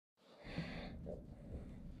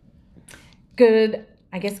Good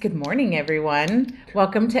morning, everyone.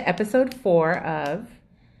 Welcome to episode 4 of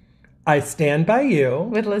I Stand By You.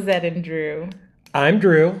 With Lizette and Drew. I'm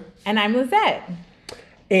Drew. And I'm Lizette.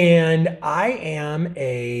 And I am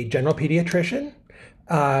a general pediatrician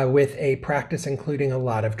with a practice including a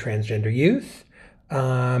lot of transgender youth.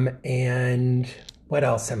 And what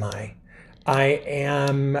else am I? I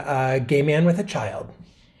am a gay man with a child.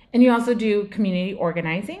 And you also do community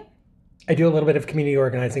organizing? I do a little bit of community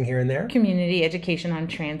organizing here and there. Community education on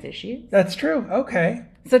trans issues. That's true. Okay.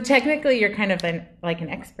 So technically you're kind of like an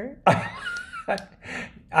expert.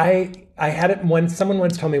 I had it once. Someone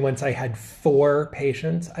once told me once I had 4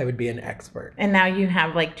 patients, I would be an expert. And now you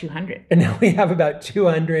have like 200. And now we have about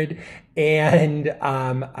 200. And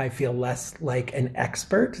I feel less like an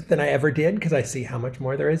expert than I ever did because I see how much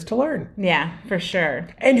more there is to learn. Yeah, for sure.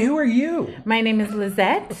 And who are you? My name is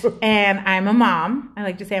Lizette, and I'm a mom. I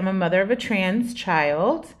like to say I'm a mother of a trans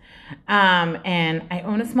child. And I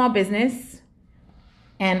own a small business.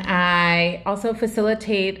 And I also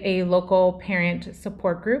facilitate a local parent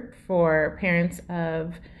support group for parents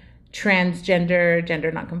of transgender,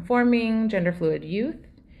 gender nonconforming, gender fluid youth.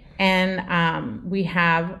 And we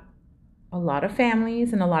have a lot of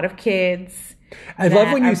families and a lot of kids I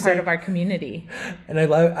love when you say part of our community. And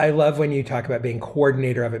I love when you talk about being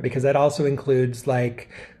coordinator of it, because that also includes like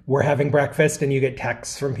we're having breakfast and you get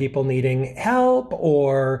texts from people needing help,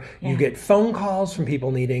 or you get phone calls from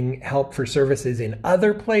people needing help for services in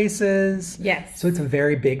other places. Yes. So it's a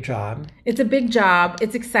very big job. It's a big job.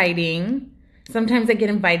 It's exciting. Sometimes I get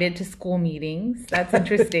invited to school meetings. That's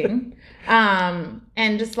interesting. And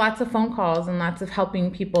just lots of phone calls and lots of helping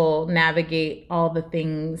people navigate all the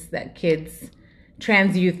things that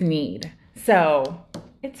trans youth need. So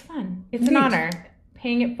it's fun. It's an honor.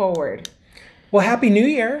 Paying it forward. Well, Happy New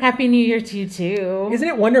Year. Happy New Year to you too. Isn't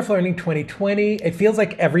it wonderful earning 2020? It feels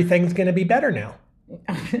like everything's going to be better now.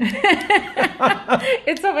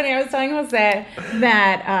 It's so funny. I was telling Jose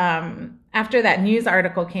that after that news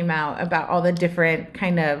article came out about all the different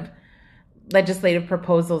kind of legislative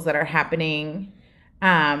proposals that are happening,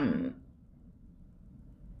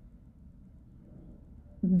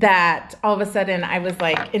 that all of a sudden I was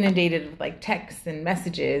like inundated with like texts and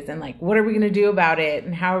messages and like, what are we going to do about it?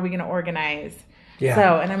 And how are we going to organize? Yeah.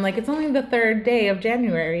 So, and I'm like, it's only the 3rd day of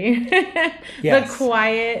January. Yes. The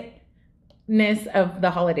quietness of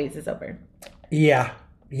the holidays is over. Yeah.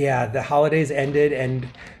 Yeah. The holidays ended and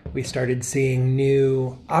we started seeing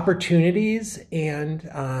new opportunities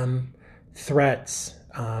and threats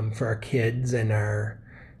for our kids and our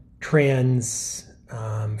trans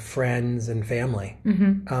friends and family.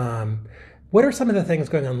 Mm-hmm. What are some of the things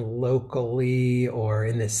going on locally or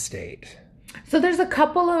in this state? So there's a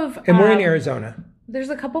couple of... And we're in Arizona. There's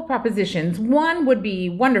a couple propositions. One would be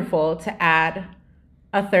wonderful to add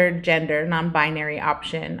a 3rd gender, non-binary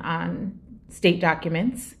option on state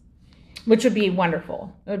documents, which would be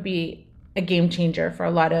wonderful. It would be a game changer for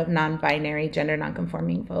a lot of non-binary, gender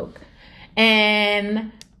nonconforming folk.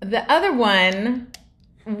 And the other one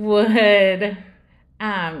would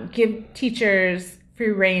give teachers free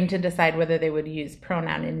reign to decide whether they would use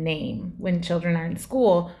pronoun and name when children are in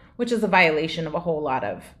school, which is a violation of a whole lot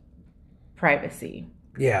of privacy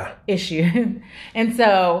issues. And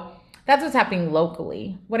so that's what's happening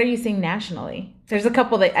locally. What are you seeing nationally? There's a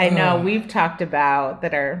couple that I know we've talked about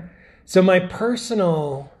that are... So my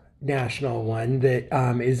personal national one that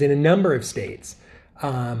is in a number of states.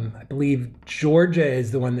 I believe Georgia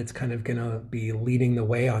is the one that's kind of going to be leading the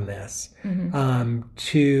way on this,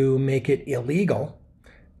 to make it illegal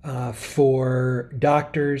for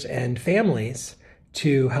doctors and families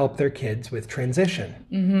to help their kids with transition.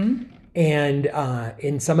 Mm-hmm. And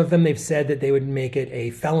in some of them, they've said that they would make it a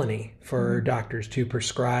felony for doctors to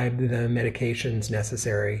prescribe the medications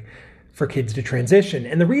necessary for kids to transition.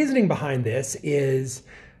 And the reasoning behind this is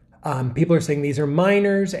people are saying these are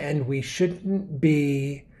minors and we shouldn't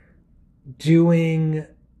be doing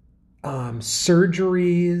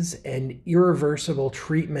surgeries and irreversible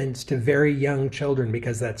treatments to very young children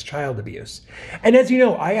because that's child abuse. And as you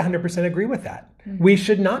know, I 100% agree with that. Mm-hmm. We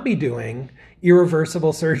should not be doing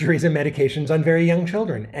irreversible surgeries and medications on very young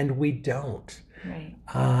children, and we don't. Right.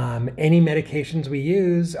 Any medications we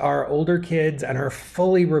use are older kids and are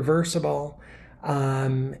fully reversible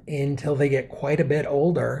until they get quite a bit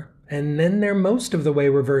older. And then they're most of the way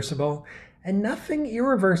reversible. And nothing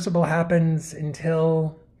irreversible happens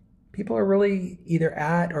until people are really either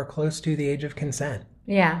at or close to the age of consent.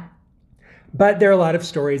 Yeah. But there are a lot of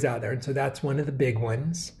stories out there. And so that's one of the big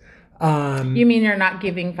ones. You mean you're not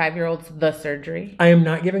giving 5-year-olds the surgery? I am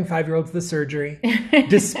not giving 5-year-olds the surgery.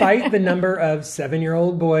 Despite the number of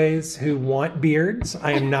 7-year-old boys who want beards,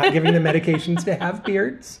 I am not giving them medications to have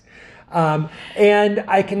beards. And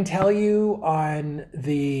I can tell you on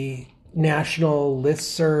the national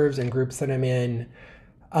listservs and groups that I'm in,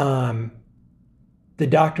 the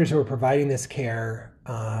doctors who are providing this care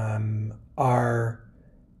are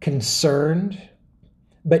concerned,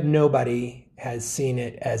 but nobody has seen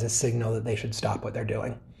it as a signal that they should stop what they're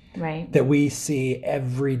doing. Right. That we see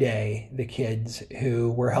every day the kids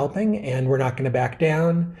who we're helping, and we're not going to back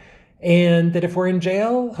down. And that if we're in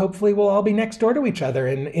jail, hopefully we'll all be next door to each other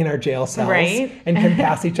in our jail cells, right, and can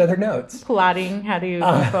pass each other notes. Plotting how to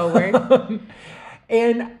move forward.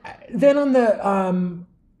 And then on the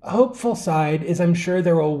hopeful side is I'm sure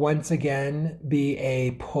there will once again be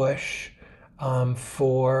a push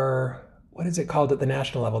for, what is it called at the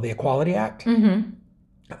national level? The Equality Act,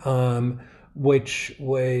 which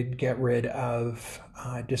would get rid of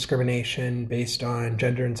discrimination based on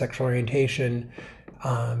gender and sexual orientation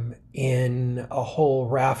in a whole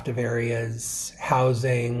raft of areas: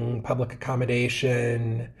 housing, public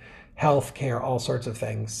accommodation, healthcare, all sorts of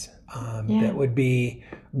things that would be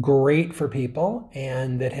great for people,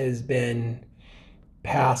 and that has been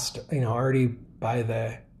passed, already by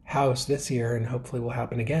the House this year, and hopefully will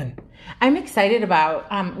happen again. I'm excited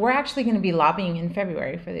about, we're actually going to be lobbying in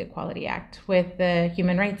February for the Equality Act with the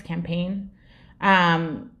Human Rights Campaign,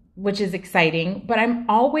 which is exciting, but I'm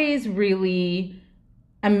always really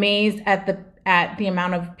amazed at the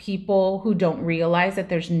amount of people who don't realize that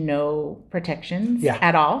there's no protections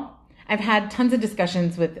at all. I've had tons of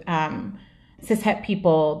discussions with cishet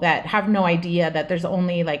people that have no idea that there's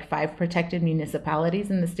only like 5 protected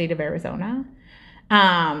municipalities in the state of Arizona.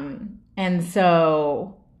 And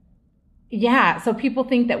so, so people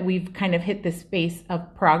think that we've kind of hit this space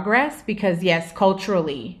of progress because, yes,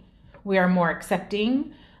 culturally we are more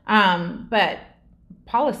accepting, but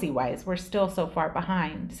policy-wise, we're still so far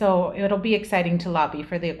behind. So it'll be exciting to lobby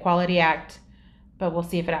for the Equality Act, but we'll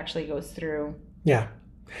see if it actually goes through. Yeah.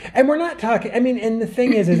 And we're not talking, and the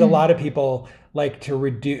thing is a lot of people like to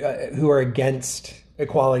reduce, who are against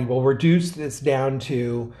equality will reduce this down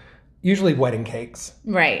to usually wedding cakes.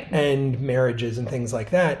 Right. And marriages and things like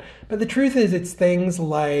that. But the truth is it's things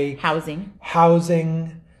like housing,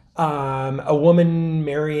 a woman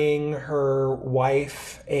marrying her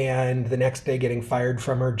wife and the next day getting fired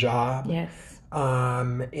from her job. Yes.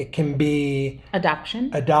 It can be adoption,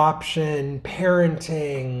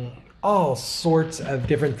 parenting, all sorts of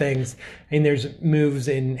different things. And there's moves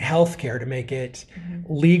in healthcare to make it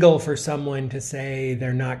legal for someone to say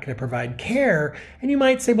they're not going to provide care. And you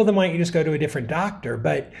might say, well, then why don't you just go to a different doctor?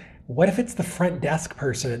 But what if it's the front desk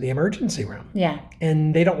person at the emergency room? Yeah.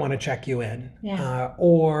 And they don't want to check you in. Yeah.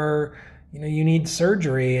 Or, you need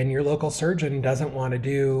surgery and your local surgeon doesn't want to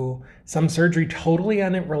do some surgery totally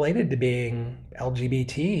unrelated to being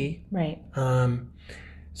LGBT. Right.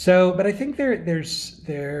 But I think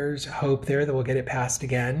there's hope there that we'll get it passed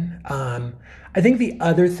again. I think the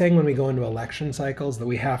other thing when we go into election cycles that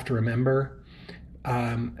we have to remember,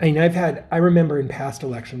 I remember in past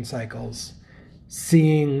election cycles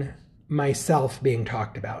seeing myself being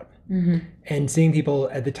talked about, and seeing people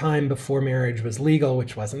at the time before marriage was legal,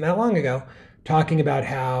 which wasn't that long ago, talking about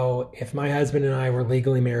how if my husband and I were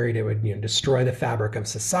legally married, it would destroy the fabric of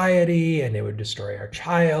society and it would destroy our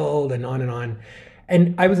child and on and on.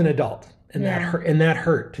 And I was an adult, and that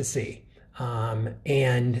hurt to see.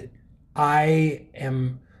 And I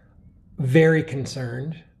am very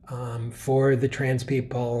concerned for the trans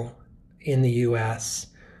people in the U.S.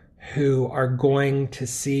 who are going to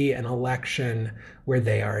see an election where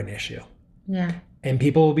they are an issue. Yeah. And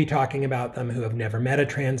people will be talking about them who have never met a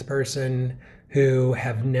trans person, who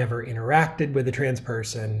have never interacted with a trans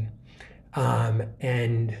person,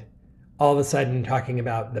 and all of a sudden talking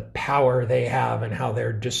about the power they have and how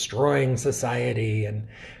they're destroying society.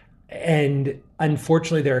 And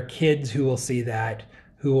unfortunately, there are kids who will see that,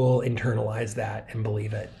 who will internalize that and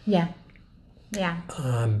believe it. Yeah. Yeah.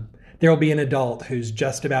 There will be an adult who's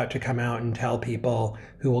just about to come out and tell people,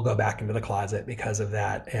 who will go back into the closet because of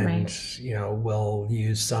that, and will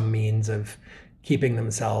use some means of keeping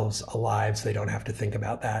themselves alive so they don't have to think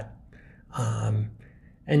about that.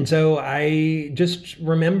 And so I just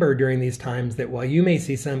remember during these times that while you may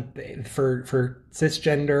see something for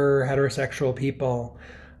cisgender, heterosexual people,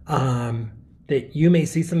 that you may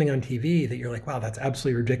see something on TV that you're like, wow, that's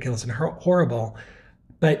absolutely ridiculous and horrible.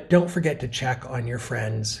 But don't forget to check on your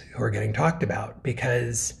friends who are getting talked about,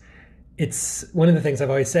 because it's one of the things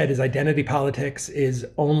I've always said is identity politics is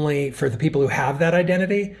only for the people who have that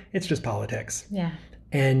identity. It's just politics. Yeah.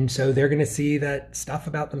 And so they're going to see that stuff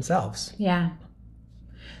about themselves. Yeah.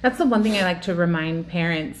 That's the one thing I like to remind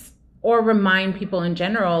parents or remind people in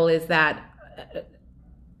general is that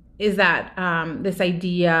this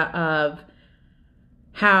idea of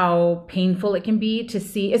how painful it can be to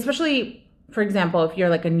see, especially, for example, if you're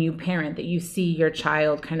like a new parent, that you see your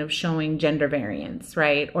child kind of showing gender variance,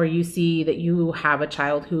 right? Or you see that you have a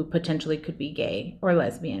child who potentially could be gay or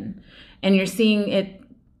lesbian, and you're seeing it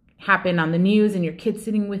happen on the news and your kid's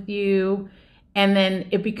sitting with you, and then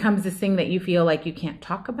it becomes this thing that you feel like you can't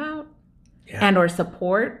talk about and or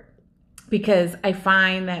support, because I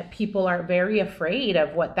find that people are very afraid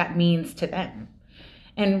of what that means to them.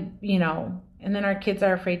 And, and then our kids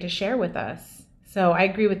are afraid to share with us. So I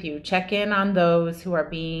agree with you. Check in on those who are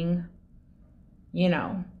being,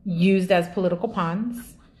 used as political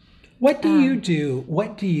pawns. What do you do?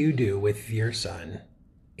 What do you do with your son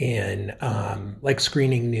in like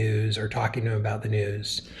screening news or talking to him about the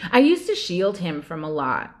news? I used to shield him from a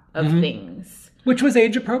lot of things. Which was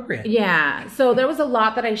age appropriate. Yeah. So there was a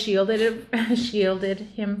lot that I shielded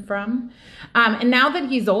him from. And now that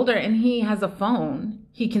he's older and he has a phone,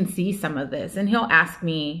 he can see some of this. And he'll ask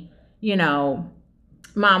me,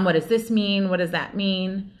 Mom, what does this mean? What does that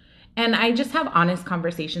mean? And I just have honest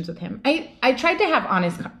conversations with him. I tried to have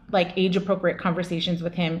honest, like age appropriate conversations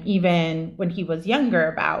with him, even when he was younger,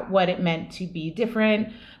 about what it meant to be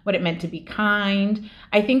different, what it meant to be kind.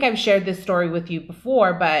 I think I've shared this story with you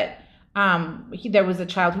before, but there was a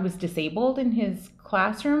child who was disabled in his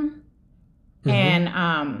classroom.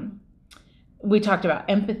 And we talked about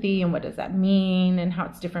empathy and what does that mean and how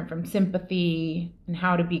it's different from sympathy and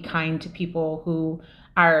how to be kind to people who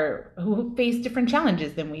face different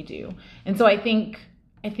challenges than we do. And so I think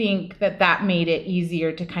that made it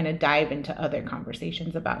easier to kind of dive into other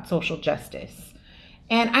conversations about social justice.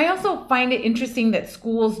 And I also find it interesting that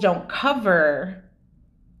schools don't cover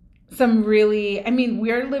some really,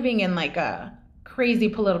 we're living in like a crazy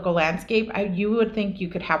political landscape. You would think you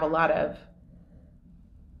could have a lot of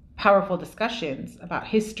powerful discussions about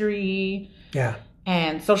history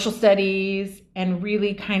and social studies and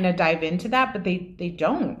really kind of dive into that, but they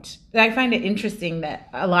don't. I find it interesting that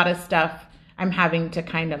a lot of stuff I'm having to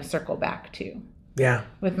kind of circle back to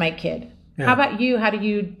with my kid. Yeah. How about you? How do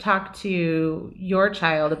you talk to your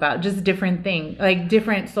child about just different things, like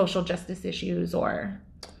different social justice issues or...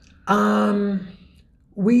 and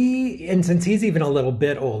since he's even a little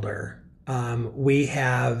bit older, we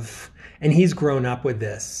have, and he's grown up with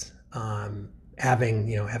this, having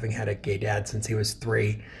had a gay dad since he was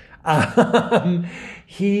 3.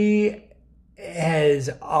 He has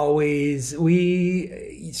always,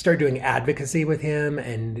 we started doing advocacy with him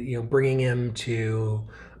and, bringing him to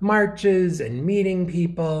marches and meeting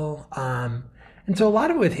people. And so a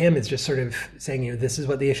lot of it with him is just sort of saying, this is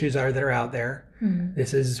what the issues are that are out there. Mm-hmm.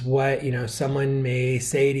 This is what, someone may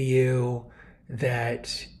say to you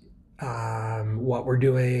that what we're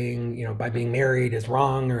doing, by being married is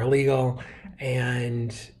wrong or illegal.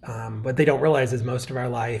 And what they don't realize is most of our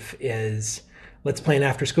life is, let's plan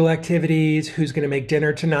after school activities, who's going to make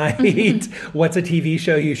dinner tonight, what's a TV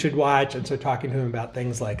show you should watch. And so talking to him about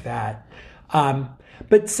things like that.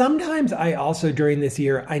 But sometimes I also, during this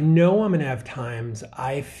year, I know I'm going to have times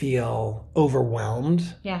I feel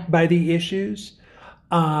overwhelmed by the issues,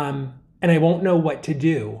 and I won't know what to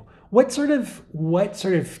do. What sort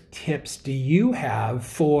of tips do you have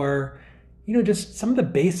for, just some of the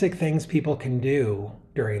basic things people can do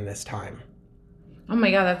during this time? Oh my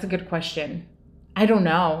God, that's a good question. I don't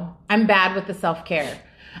know. I'm bad with the self-care.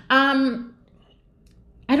 I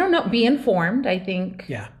don't know. Be informed, I think.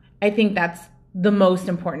 Yeah. I think that's the most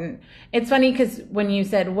important. It's funny because when you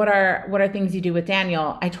said, what are things you do with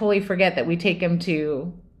Daniel, I totally forget that we take him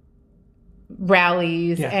to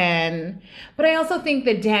rallies. But I also think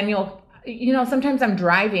that Daniel, sometimes I'm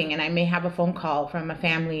driving and I may have a phone call from a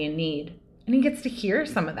family in need, and he gets to hear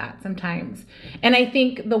some of that sometimes. And I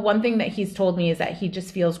think the one thing that he's told me is that he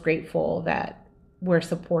just feels grateful that we're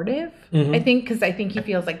supportive. Mm-hmm. I think he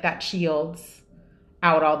feels like that shields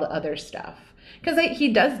out all the other stuff. Because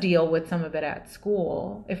he does deal with some of it at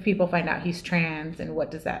school. If people find out he's trans and what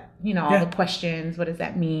does that, all the questions, what does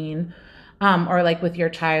that mean? Or like with your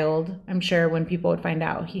child, I'm sure when people would find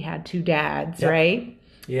out he had 2 dads, right?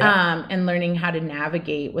 Yeah. And learning how to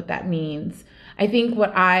navigate what that means. I think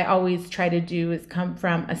what I always try to do is come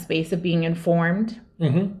from a space of being informed.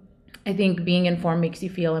 Mm-hmm. I think being informed makes you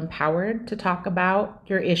feel empowered to talk about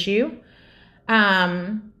your issue.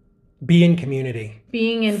 Be in community.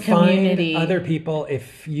 Being in community. Find other people.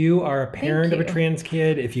 If you are a parent of a trans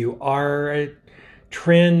kid, if you are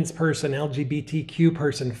trans person, LGBTQ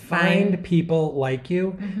person, find people like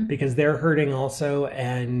you because they're hurting also,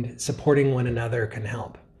 and supporting one another can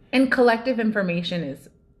help. And collective information is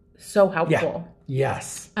so helpful.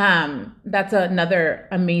 Yes. That's another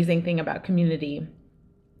amazing thing about community.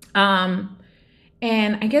 And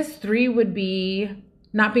I guess 3 would be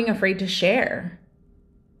not being afraid to share.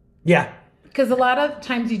 Yeah. Because a lot of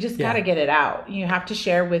times you just got to get it out. You have to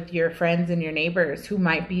share with your friends and your neighbors who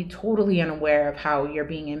might be totally unaware of how you're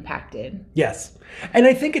being impacted. Yes. And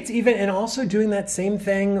I think it's even, and also doing that same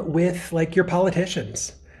thing with like your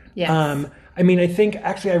politicians. Yes. I mean, I think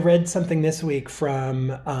actually I read something this week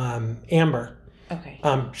from Amber. Okay.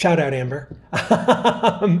 Shout out Amber.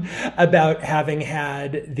 About having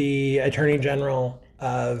had the Attorney General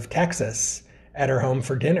of Texas at her home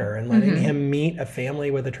for dinner and letting him meet a family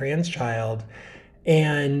with a trans child.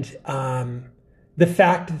 And the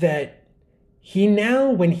fact that he now,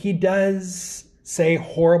 when he does say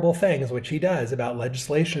horrible things, which he does about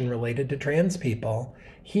legislation related to trans people,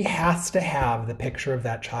 he has to have the picture of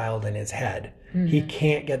that child in his head. He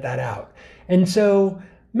can't get that out. And so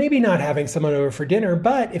maybe not having someone over for dinner,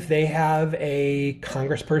 but if they have a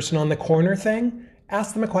congressperson on the corner thing,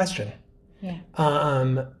 ask them a question. Yeah.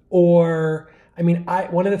 Or, I mean,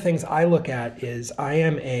 one of the things I look at is I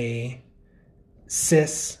am a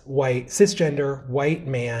cisgender, white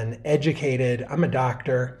man, educated. I'm a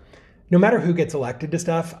doctor. No matter who gets elected to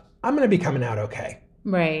stuff, I'm going to be coming out okay.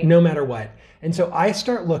 Right. No matter what. And so I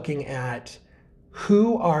start looking at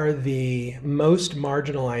who are the most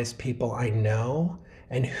marginalized people I know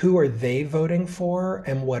and who are they voting for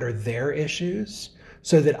and what are their issues,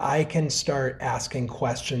 so that I can start asking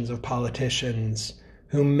questions of politicians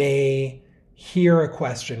who may hear a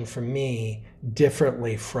question from me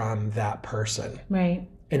differently from that person. Right.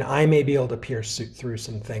 And I may be able to pierce through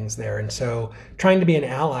some things there. And so trying to be an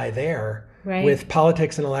ally there with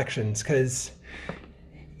politics and elections, because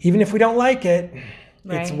even if we don't like it,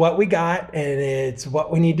 it's what we got and it's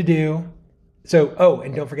what we need to do. So,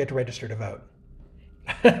 and don't forget to register to vote.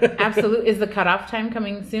 Absolutely. Is the cutoff time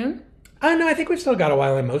coming soon? No, I think we've still got a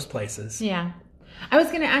while in most places. Yeah. I was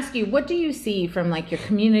going to ask you, what do you see from like your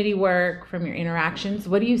community work, from your interactions?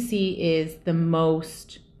 What do you see is the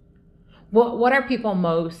most, what are people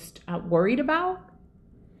most worried about?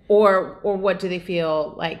 Or what do they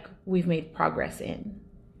feel like we've made progress in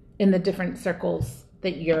the different circles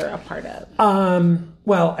that you're a part of?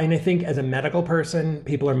 Well, and I think as a medical person,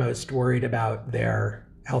 people are most worried about their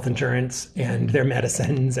health insurance and their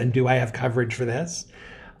medicines and do I have coverage for this?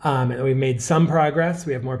 And we've made some progress.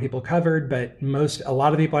 We have more people covered, but a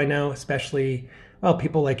lot of people I know, especially, well,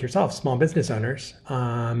 people like yourself, small business owners,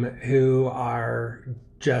 who are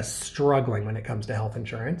just struggling when it comes to health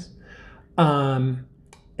insurance. And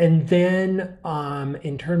then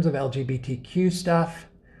in terms of LGBTQ stuff,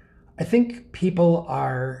 I think people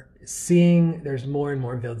are seeing there's more and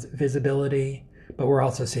more visibility, but we're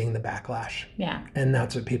also seeing the backlash. Yeah. And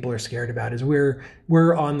that's what people are scared about, is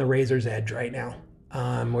we're on the razor's edge right now,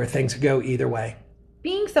 where things could go either way.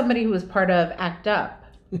 Being somebody who was part of ACT UP,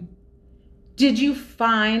 did you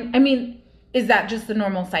find, I mean, is that just the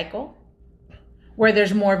normal cycle where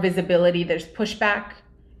there's more visibility, there's pushback,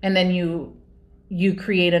 and then you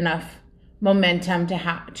create enough momentum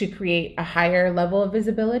to create a higher level of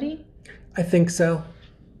visibility? I think so.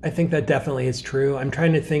 I think that definitely is true. I'm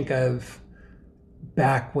trying to think of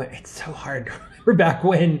back when, it's so hard to remember back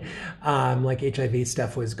when like HIV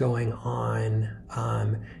stuff was going on.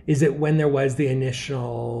 Is it when there was the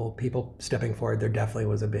initial people stepping forward, there definitely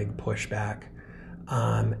was a big pushback.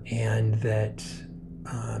 And that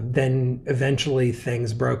then eventually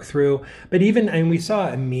things broke through. But and we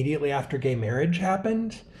saw immediately after gay marriage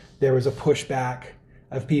happened, there was a pushback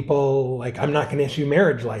of people like, I'm not going to issue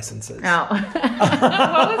marriage licenses. Oh.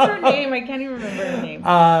 What was her name? I can't even remember her name.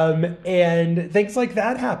 And things like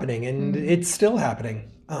that happening, and it's still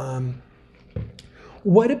happening.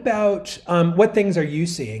 What about, what things are you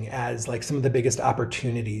seeing as like some of the biggest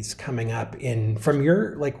opportunities coming up from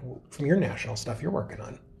your national stuff you're working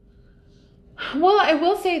on? Well, I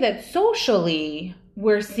will say that socially,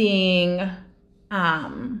 we're seeing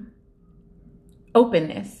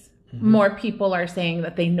openness. Mm-hmm. More people are saying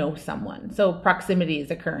that they know someone. So proximity is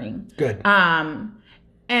occurring. Good. And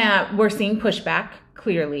we're seeing pushback,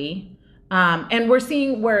 clearly. And we're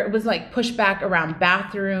seeing where it was like pushback around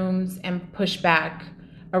bathrooms and pushback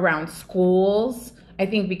around schools. I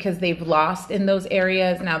think because they've lost in those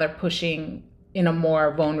areas, now they're pushing in a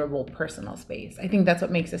more vulnerable personal space. I think that's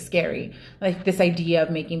what makes it scary. Like this idea of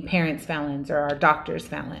making parents felons or our doctors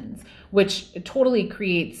felons, which totally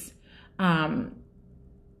creates,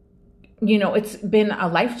 it's been a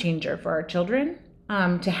life changer for our children.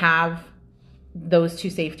 to have those two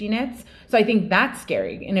safety nets. So I think that's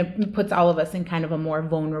scary, and it puts all of us in kind of a more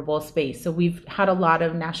vulnerable space. So we've had a lot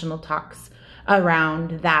of national talks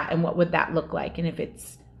around that and what would that look like and if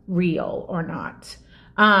it's real or not.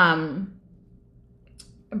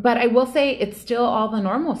 But I will say it's still all the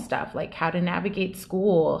normal stuff, like how to navigate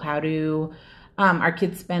school, how to, our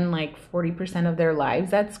kids spend like 40% of their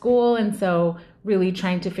lives at school. And so really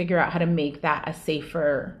trying to figure out how to make that a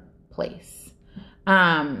safer place.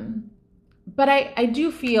 But I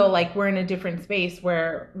do feel like we're in a different space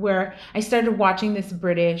where I started watching this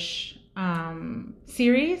British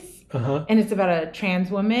series, and it's about a trans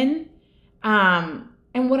woman.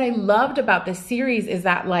 And what I loved about this series is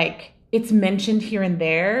that like it's mentioned here and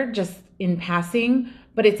there just in passing,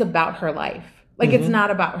 but it's about her life. Like it's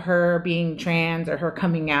not about her being trans or her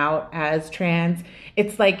coming out as trans.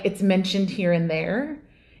 It's like it's mentioned here and there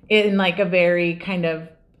in like a very kind of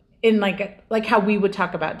in like how we would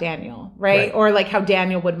talk about Daniel, right? Or like how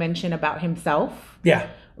Daniel would mention about himself. Yeah.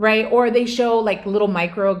 Right? Or they show like little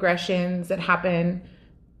microaggressions that happen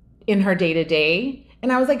in her day to day.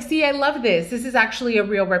 And I was like, see, I love this. This is actually a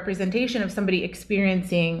real representation of somebody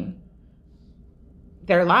experiencing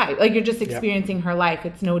their life. Like you're just experiencing her life.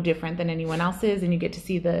 It's no different than anyone else's. And you get to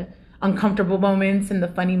see the uncomfortable moments and the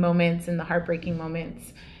funny moments and the heartbreaking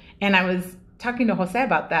moments. And I was talking to Jose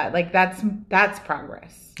about that. Like that's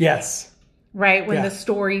progress. Yes. Right? When the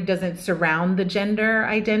story doesn't surround the gender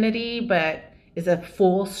identity, but is a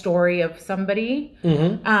full story of somebody.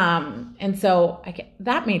 And so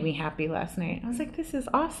that made me happy last night. I was like, this is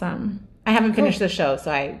awesome. I haven't finished the show, so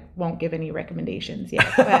I won't give any recommendations yet.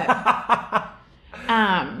 But,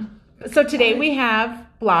 so today we have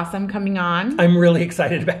Blossom coming on. I'm really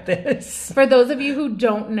excited about this. For those of you who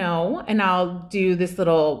don't know, and I'll do this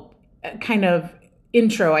little kind of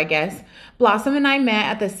intro, I guess. Blossom and I met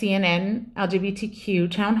at the CNN LGBTQ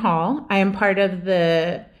town hall. I am part of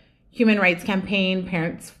the Human Rights Campaign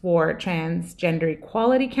Parents for Transgender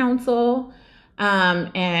Equality Council.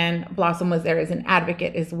 And Blossom was there as an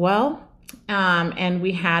advocate as well. And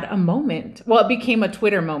we had a moment. Well, it became a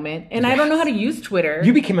Twitter moment. And I don't know how to use Twitter.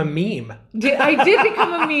 You became a meme. I did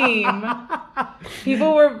become a meme.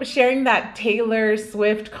 People were sharing that Taylor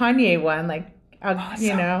Swift Kanye one, like, awesome.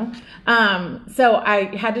 You know. So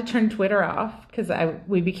I had to turn Twitter off because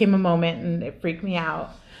we became a moment and it freaked me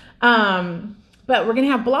out. But we're going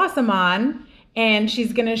to have Blossom on, and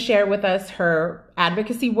she's going to share with us her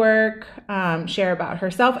advocacy work, share about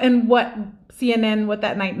herself and what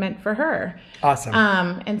that night meant for her. Awesome.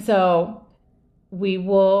 And so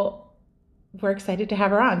we're excited to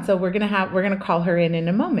have her on. So we're going to call her in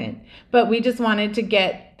a moment, but we just wanted to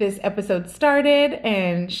get this episode started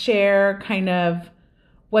and share kind of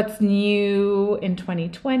what's new in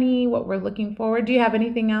 2020, what we're looking forward. Do you have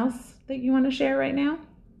anything else that you want to share right now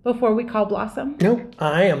before we call Blossom? Nope.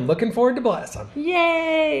 I am looking forward to Blossom.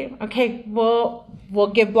 Yay. Okay. We'll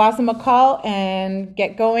give Blossom a call and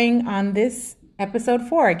get going on this episode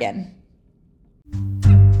 4 again.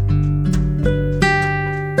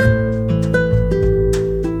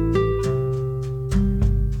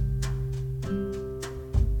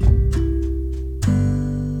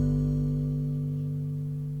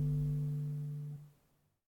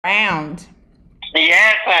 Round.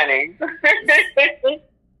 Yes, honey.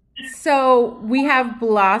 So we have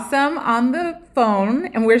Blossom on the phone,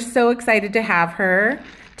 and we're so excited to have her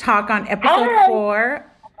talk on episode 4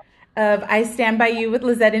 of I Stand By You with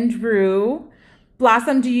Lizette and Drew.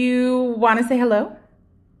 Blossom, do you want to say hello?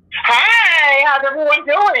 Hi, how's everyone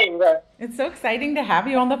doing? It's so exciting to have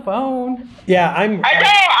you on the phone. Yeah, I'm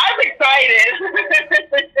excited.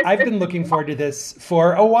 I've been looking forward to this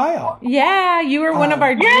for a while. Yeah, you were one of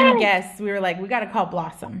our dream guests. We were like, we got to call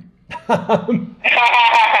Blossom. I'm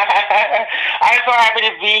so happy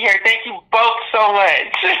to be here. Thank you both so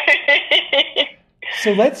much.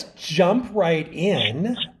 So let's jump right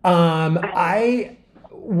in. The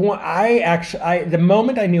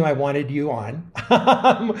moment I knew I wanted you on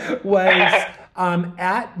was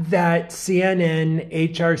at that CNN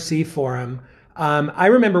HRC forum. I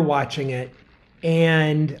remember watching it,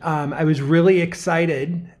 and I was really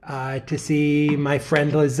excited to see my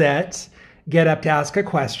friend Lizette get up to ask a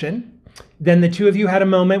question. Then the two of you had a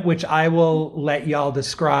moment, which I will let y'all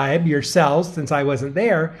describe yourselves since I wasn't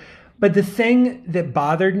there. But the thing that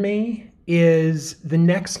bothered me is the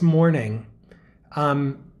next morning,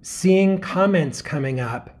 seeing comments coming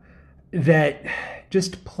up that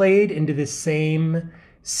just played into the same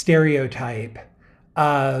stereotype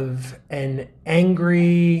of an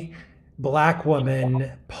angry Black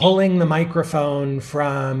woman pulling the microphone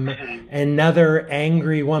from another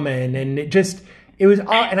angry woman. And it was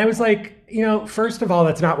all, and I was like, first of all,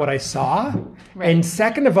 that's not what I saw. Right. And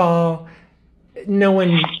second of all, no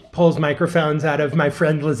one pulls microphones out of my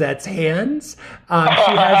friend Lizette's hands. She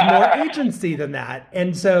has more agency than that.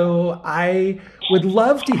 And so I would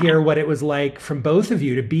love to hear what it was like from both of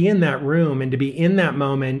you to be in that room and to be in that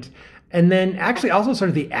moment. And then actually also sort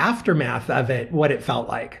of the aftermath of it, what it felt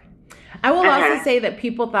like. I will also say that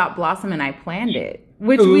people thought Blossom and I planned it,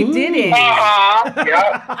 which we didn't. Yeah.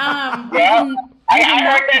 I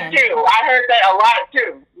heard that too. I heard that a lot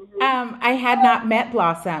too. I had not met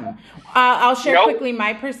Blossom. I'll share quickly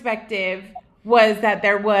my perspective was that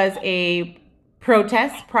there was a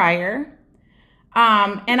protest prior.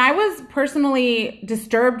 And I was personally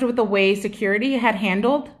disturbed with the way security had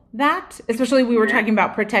handled that, especially we were talking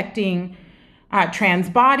about protecting trans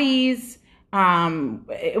bodies.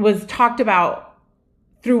 It was talked about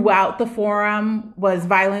throughout the forum was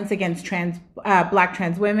violence against Black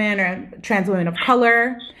trans women or trans women of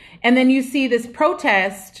color. And then you see this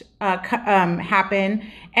protest happen,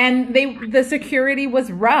 and the security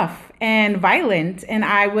was rough and violent, and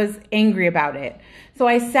I was angry about it. So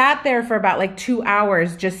I sat there for about like 2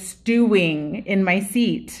 hours just stewing in my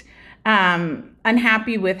seat,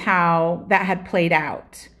 unhappy with how that had played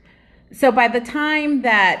out. So by the time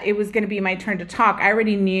that it was going to be my turn to talk, I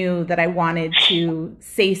already knew that I wanted to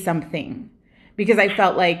say something because I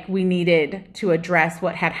felt like we needed to address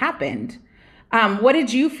what had happened. What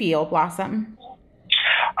did you feel, Blossom?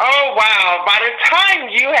 Oh, wow. By the time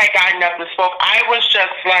you had gotten up and spoke, I was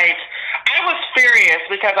just like, I was furious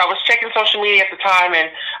because I was checking social media at the time and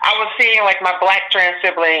I was seeing like my Black trans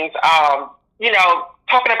siblings,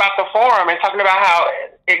 talking about the forum and talking about how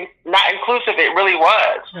not inclusive it really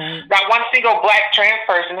was. Right. Not one single Black trans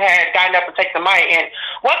person had gotten up and taken the mic. And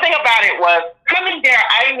one thing about it was coming there,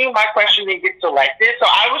 I knew my question didn't get selected. So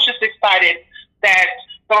I was just excited that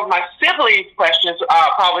some of my siblings' questions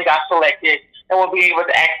probably got selected and will be able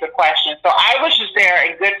to ask the question. So I was just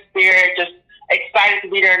there in good spirit, just excited to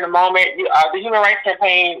be there in the moment. The Human Rights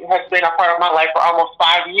Campaign has been a part of my life for almost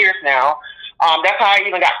 5 years now. That's how I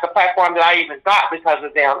even got the platform that I even got because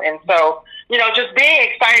of them. And so, just being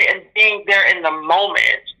excited and being there in the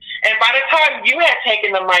moment. And by the time you had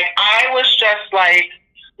taken the mic, I was just like,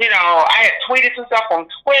 I had tweeted some stuff on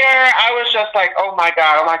Twitter. I was just like, oh my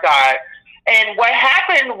God. And what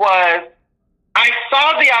happened was I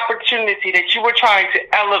saw the opportunity that you were trying to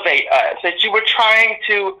elevate us, that you were trying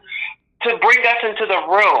to bring us into the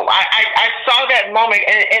room. I saw that moment,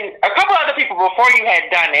 and a couple other people before you had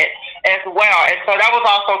done it as well. And so that was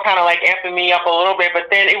also kind of like amping me up a little bit. But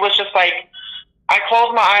then it was just like, I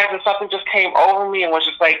closed my eyes and something just came over me and was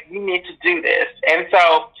just like, you need to do this. And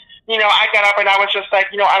so, I got up and I was just like,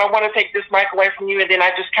 I don't want to take this mic away from you. And then I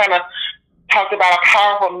just kind of talked about a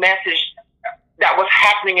powerful message that was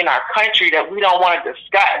happening in our country that we don't want to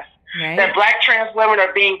discuss. Right. That Black trans women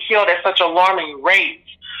are being killed at such alarming rates.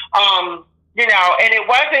 And it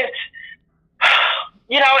wasn't,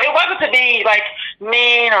 it wasn't to be like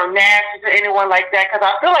mean or nasty to anyone like that, because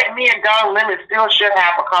I feel like me and Don Lemon still should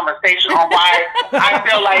have a conversation on why I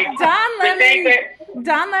feel like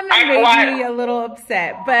Don Lemon made me a little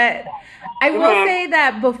upset, but I will say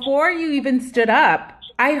that before you even stood up,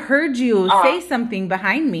 I heard you say something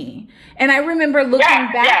behind me, and I remember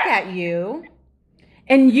looking back at you,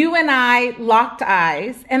 and you and I locked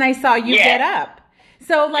eyes, and I saw you get up.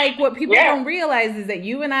 So, like, what people don't realize is that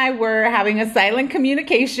you and I were having a silent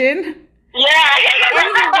communication. And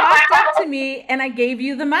you walked up to me, and I gave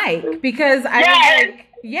you the mic because I was like,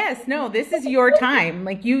 yes, no, this is your time.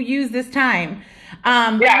 Like, you use this time.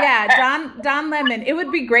 Don Lemon. It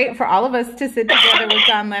would be great for all of us to sit together with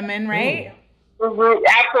Don Lemon, right? Mm-hmm.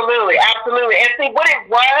 Absolutely. And see,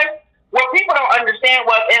 what people don't understand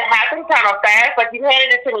was it happened kind of fast. Like, you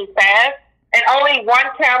handed it to me fast. And only one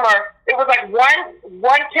camera, it was like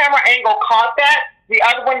one camera angle caught that. The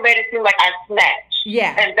other one made it seem like I snatched.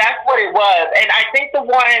 Yeah. And that's what it was. And I think the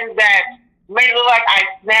one that made it look like I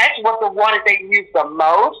snatched was the one that they used the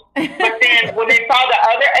most. But then when they saw the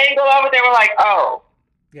other angle of it, they were like, oh.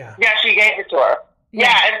 Yeah, she gave it to her.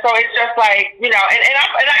 Yeah. And so it's just like, and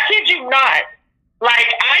I kid you not,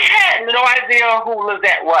 like, I had no idea who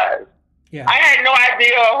Lizette was. Yeah. I had no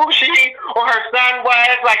idea who she or her son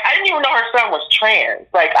was. Like, I didn't even know her son was trans.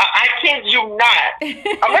 Like, I kid you not.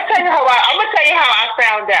 I'm gonna tell you how I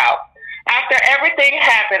found out. After everything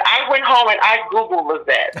happened, I went home and I Googled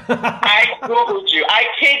Lizette. I Googled you. I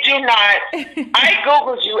kid you not. I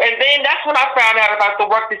Googled you, and then that's when I found out about the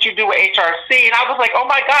work that you do with HRC, and I was like, oh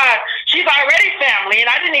my God, she's already family, and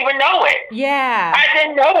I didn't even know it. Yeah. I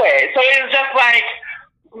didn't know it. So it was just like,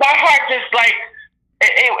 my heart just like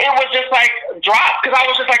it was just like dropped, because I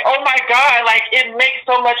was just like, oh my God, like it makes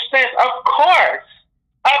so much sense. Of course,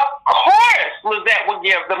 Lizette would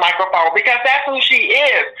give the microphone, because that's who she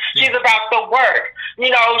is. She's about the work. You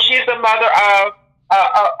know, she's the mother of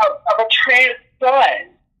a trans son.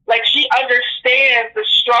 Like, she understands the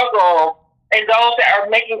struggle and those that are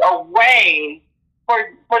making a way for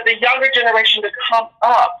the younger generation to come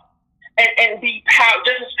up and be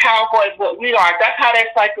just as powerful as what we are. That's how that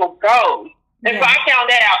cycle goes. And so I found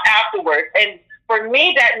that out afterwards. And for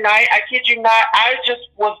me that night, I kid you not, I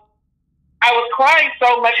was crying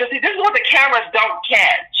so much, because this is what the cameras don't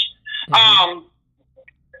catch.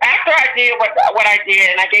 After I did what I did,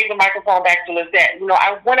 and I gave the microphone back to Lizette, you know,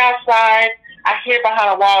 I went outside, I hid behind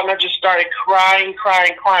a wall, and I just started crying,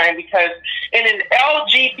 because in an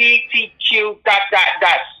LGBTQ ...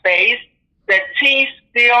 space, the T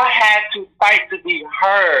still had to fight to be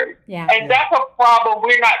heard. And that's a problem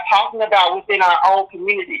we're not talking about within our own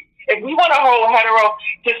community. If we want to hold hetero,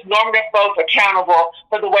 cis normative folks accountable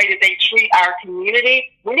for the way that they treat our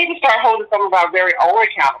community, we need to start holding some of our very own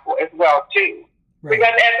accountable as well, too. Right.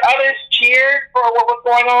 Because as others cheered for what was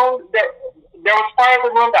going on, there was part of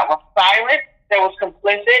the room that was silent, that was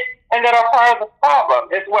complicit, and that are part of the problem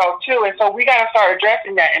as well, too. And so we got to start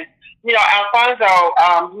addressing that. And, you know, Alfonso,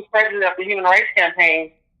 who's president of the Human Rights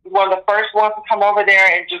Campaign, was one of the first ones to come over there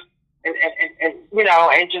and just,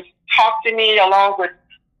 and just talk to me, along with,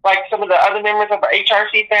 like, some of the other members of the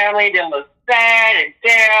HRC family. Then Lizette and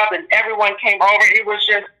Deb and everyone came over. It was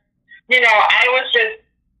just, you know,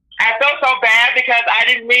 I felt so bad, because I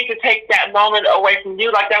didn't mean to take that moment away from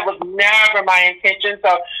you. Like, that was never my intention.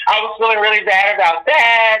 So I was feeling really bad about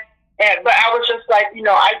that. But I was just like, you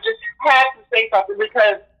know, I just had to say something,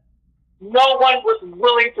 because no one was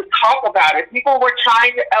willing to talk about it. People were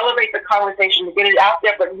trying to elevate the conversation to get it out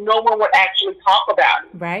there, but no one would actually talk about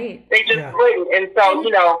it. Right. They just wouldn't. And so,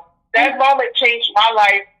 you know, that moment changed my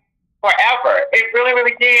life forever. It really,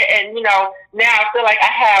 really did. And, you know, now I feel like I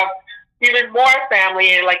have even more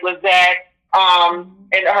family, and like Lizette, and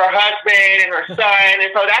her husband and her son.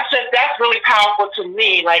 And so that's really powerful to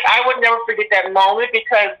me. Like, I would never forget that moment,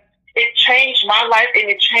 because it changed my life, and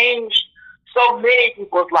it changed so many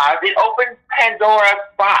people's lives. It opened Pandora's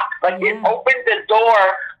box. Like, it opened the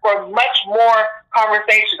door for much more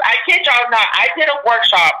conversations. I kid y'all not, I did a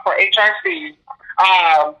workshop for HRC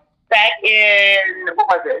back in,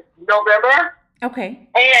 November? Okay.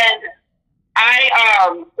 And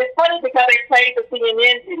it's funny, because they played the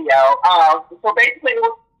CNN video. So basically, it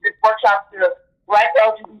was this workshop to Black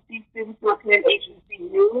LGBT students who attend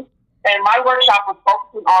HBCUs. And my workshop was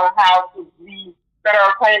focusing on how to be better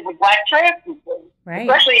acquainted with Black trans people,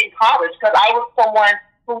 especially in college, because I was someone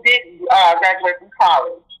who didn't graduate from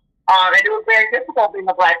college. And it was very difficult being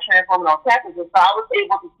a Black trans woman on campus. And so I was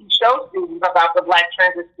able to teach those students about the Black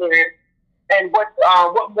trans experience and what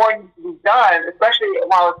more needs to be done, especially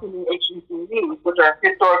while attending HBCUs, which are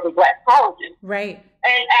historically Black colleges. Right.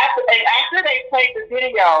 And after they played the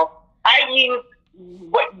video, I used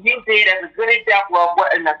what you did as a good example of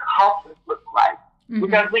what an accomplice looks like.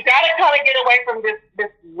 Because we got to kind of get away from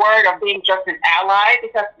this word of being just an ally,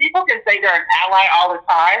 because people can say they're an ally all the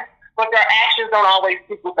time, but their actions don't always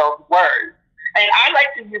speak with those words. And I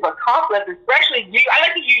like to use accomplice, especially you. I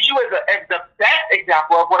like to use you as the best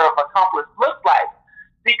example of what an accomplice looks like,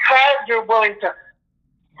 because you're willing to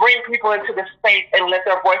bring people into the space and let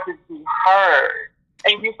their voices be heard.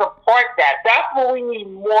 And you support that. That's what we need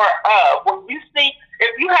more of. When you see,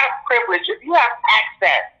 if you have privilege, if you have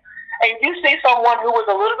access, and you see someone who is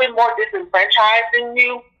a little bit more disenfranchised than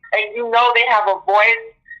you, and you know they have a voice,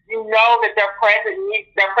 you know that their presence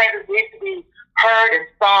needs to be heard and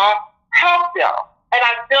saw, help them. And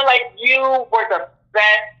I feel like you were the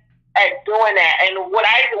best at doing that. And when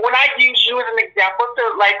I use you as an example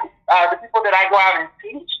to, like, the people that I go out and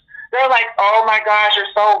teach, they're like, oh my gosh, you're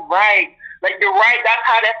so right. Like, you're right. That's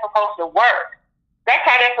how that's supposed to work. That's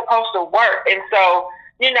how that's supposed to work. And so,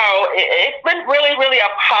 you know, it's been really, really a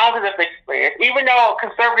positive experience. Even though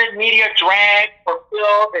conservative media dragged for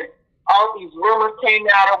pills and all these rumors came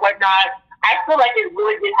out or whatnot, I feel like it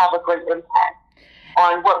really did have a great impact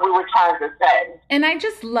on what we were trying to say. And I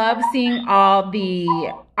just love seeing all the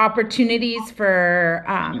opportunities for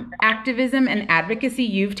activism and advocacy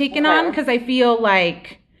you've taken on, because I feel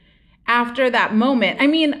like after that moment, I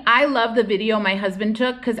mean, I love the video my husband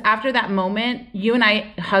took, because after that moment, you and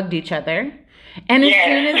I hugged each other. And as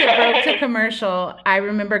soon as it broke to commercial, I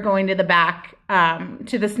remember going to the back,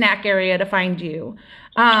 to the snack area to find you.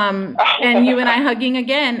 And you and I hugging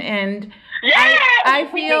again. And I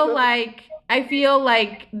feel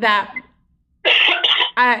like that,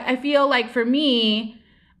 I feel like for me,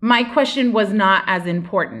 my question was not as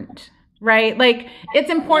important, right? Like, it's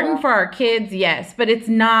important for our kids, yes, but it's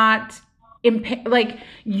not like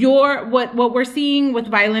what we're seeing with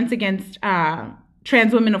violence against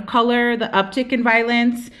trans women of color, the uptick in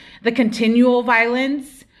violence, the continual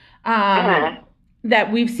violence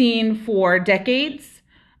that we've seen for decades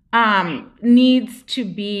needs to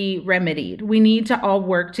be remedied. We need to all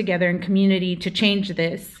work together in community to change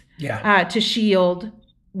this, to shield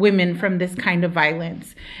women from this kind of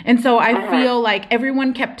violence. And so I feel like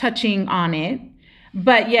everyone kept touching on it,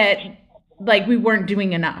 but yet like we weren't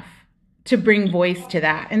doing enough to bring voice to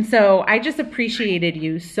that. And so I just appreciated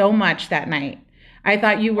you so much that night. I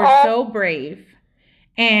thought you were so brave.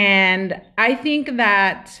 And I think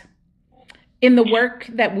that in the work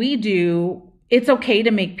that we do, it's okay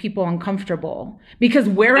to make people uncomfortable because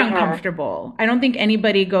we're uncomfortable. I don't think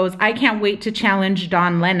anybody goes, I can't wait to challenge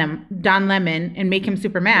Don Lemon and make him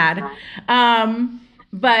super mad.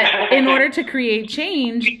 But in order to create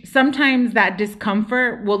change, sometimes that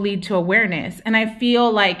discomfort will lead to awareness. And I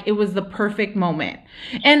feel like it was the perfect moment.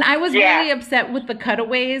 And I was really upset with the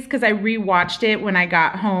cutaways because I rewatched it when I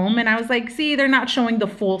got home. And I was like, see, they're not showing the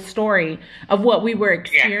full story of what we were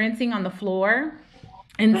experiencing on the floor.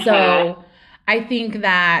 And so I think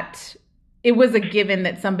that it was a given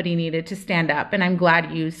that somebody needed to stand up. And I'm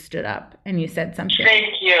glad you stood up and you said something.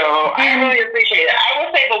 Thank you. I really appreciate it. I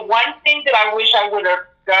would say the one thing that I wish I would have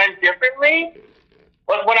done differently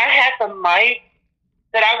was when I had the mic,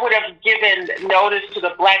 that I would have given notice to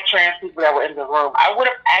the Black trans people that were in the room. I would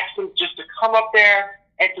have asked them just to come up there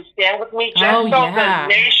and to stand with me just so the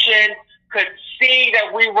nation could see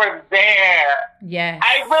that we were there. Yes.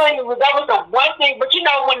 That was the one thing. But you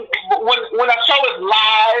know, when a show is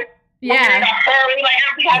live, when you're in a hurry, like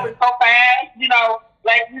everything happens so fast, you know,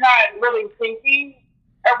 like you're not really thinking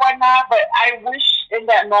and whatnot. But I wish in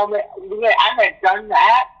that moment I had done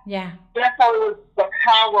that. Yeah. That's how it was the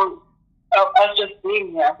power of us just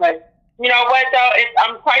being there. But you know what though?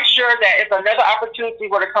 I'm quite sure that if another opportunity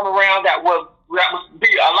were to come around that would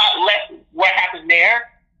be a lot less what happened there,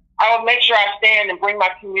 I would make sure I stand and bring my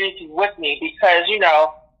community with me because, you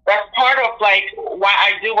know, that's part of like why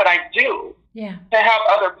I do what I do. Yeah. To help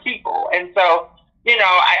other people. And so, you know,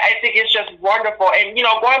 I think it's just wonderful. And, you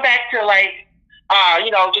know, going back to like,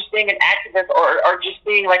 you know, just being an activist or just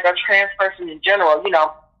being like a trans person in general, you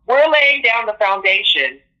know, we're laying down the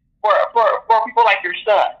foundation for people like your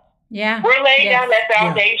son. Yeah. We're laying down that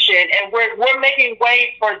foundation and we're making ways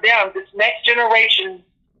for them, this next generation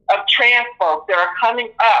of trans folks that are coming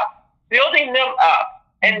up, building them up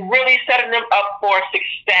and really setting them up for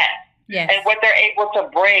success. Yes. And what they're able to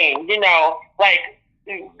bring, you know, like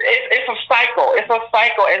it's a cycle. It's a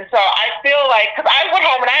cycle. And so I feel like, because I went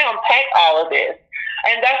home and I unpacked all of this.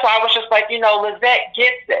 And that's why I was just like, you know, Lizette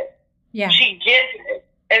gets it. Yeah. She gets it.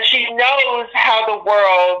 And she knows how the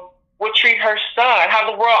world will treat her son,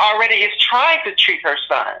 how the world already is trying to treat her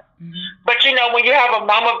son. Mm-hmm. But, you know, when you have a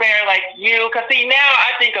mama bear like you, because see, now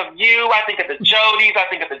I think of you, I think of the Jodys, I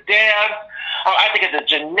think of the Debs, I think of the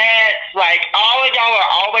Jeanettes, like all of y'all are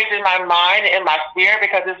always in my mind, in my sphere,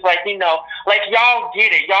 because it's like, you know, like y'all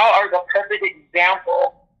get it. Y'all are the perfect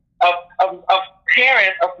example of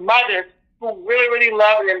parents, of mothers who really, really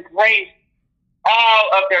love and embrace all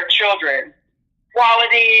of their children.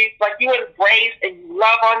 Qualities, like you embrace and you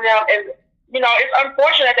love on them. And, you know, it's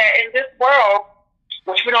unfortunate that in this world,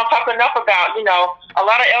 which we don't talk enough about, you know, a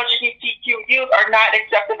lot of LGBTQ youth are not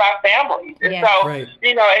accepted by families. And so,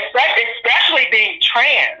 you know, especially being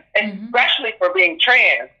trans, especially for being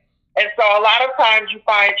trans. And so a lot of times you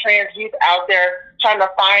find trans youth out there trying to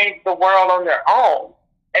find the world on their own.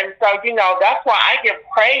 And so, you know, that's why I give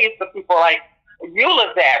praise to people like you,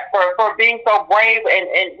 Lizette, for being so brave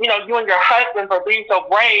and, you know, you and your husband for being so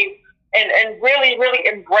brave and really, really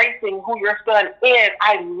embracing who your son is.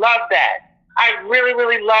 I love that. I really,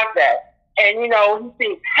 really love that. And, you know, he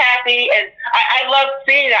seems happy. And I love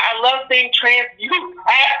seeing that. I love seeing trans youth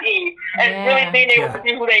happy and really being able to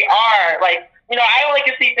see who they are. Like, you know, I only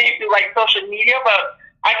can see things through, like, social media, but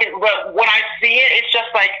when I see it, it's just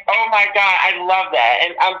like, oh, my God, I love that.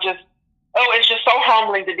 And I'm just, it's just so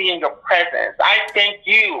humbling to be in your presence. I thank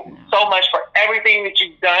you so much for everything that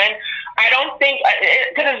you've done. I don't think,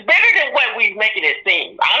 because it's bigger than what we're making it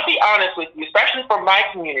seem. I'll be honest with you, especially for my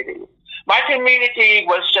community. My community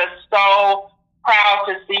was just so proud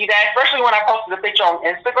to see that, especially when I posted a picture on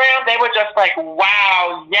Instagram. They were just like,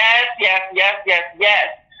 wow, yes, yes, yes, yes, yes.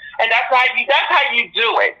 And that's how you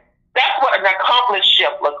do it. That's what an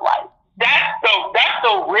accomplishment looks like. That's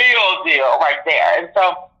the real deal right there. And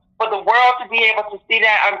so for the world to be able to see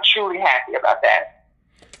that, I'm truly happy about that.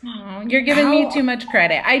 Oh, you're giving me too much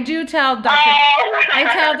credit. I tell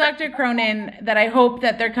Dr. Cronin that I hope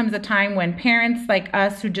that there comes a time when parents like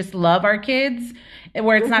us who just love our kids,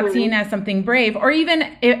 where it's not seen as something brave, or even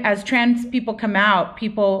as trans people come out,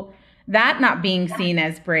 that not being seen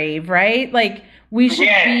as brave, right? Like we should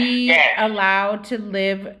be allowed to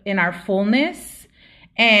live in our fullness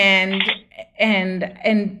and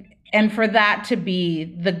for that to be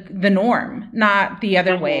the norm, not the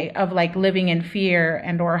other way of like living in fear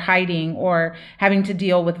and or hiding or having to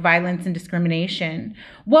deal with violence and discrimination.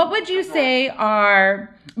 What would you say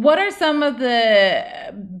what are some of the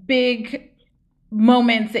big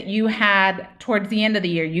moments that you had towards the end of the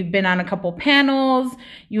year? You've been on a couple panels,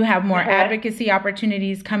 you have more advocacy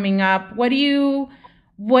opportunities coming up. What do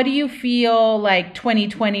you feel like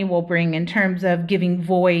 2020 will bring in terms of giving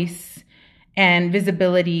voice and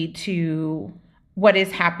visibility to what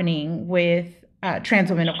is happening with trans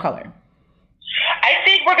women of color? I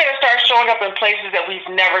think we're going to start showing up in places that we've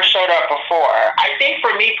never showed up before. I think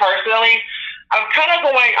for me personally, I'm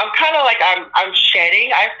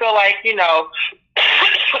shedding. I feel like,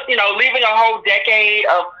 leaving a whole decade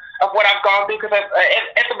of what I've gone through. Because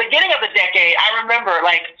at the beginning of the decade, I remember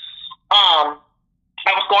I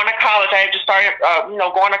was going to college. I had just started,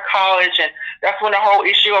 going to college, and that's when the whole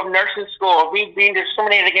issue of nursing school, being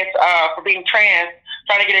discriminated against for being trans,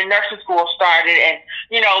 trying to get in nursing school started, and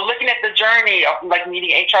looking at the journey of like meeting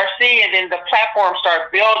HRC, and then the platform started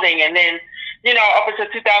building, and then up until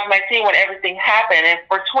 2019 when everything happened, and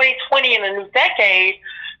for 2020 in the new decade,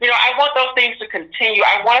 I want those things to continue.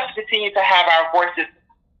 I want us to continue to have our voices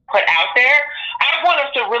put out there. I want us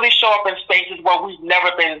to really show up in spaces where we've never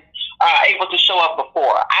been able to show up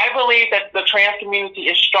before. I believe that the trans community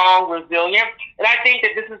is strong, resilient, and I think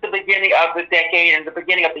that this is the beginning of the decade and the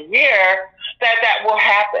beginning of the year that will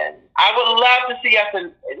happen. I would love to see us,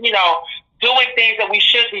 doing things that we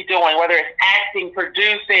should be doing, whether it's acting,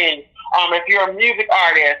 producing, if you're a music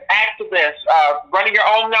artist, activist, running your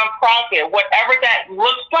own nonprofit, whatever that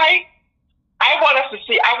looks like. I want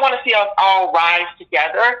to see us all rise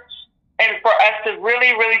together, and for us to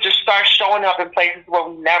really, really just start showing up in places where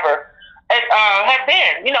we never have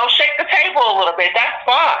been. Shake the table a little bit. That's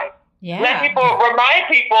fine. Yeah. Remind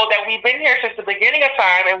people that we've been here since the beginning of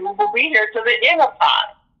time, and we will be here to the end of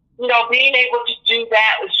time. Being able to do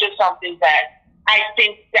that is just something that I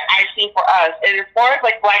see for us. And as far as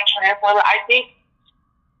like Black trans women, I think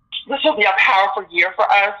this will be a powerful year for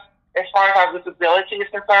us as far as our visibility is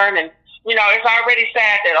concerned. And it's already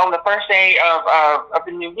sad that on the first day of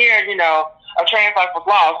the new year, a trans life was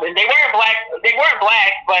lost, and they weren't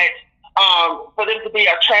black, but for them to be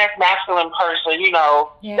a trans masculine person,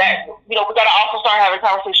 that we got to also start having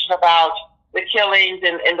conversations about the killings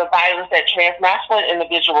and the violence that trans masculine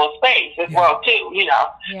individuals face as well too.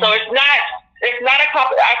 So I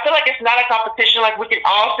feel like it's not a competition. Like we can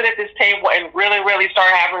all sit at this table and really, really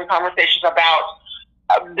start having conversations about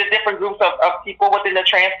the different groups of people within the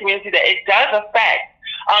trans community that it does affect.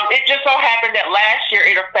 It just so happened that last year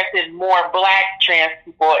it affected more Black trans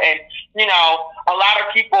people, and a lot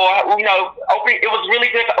of people, it was really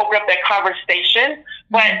good to open up that conversation,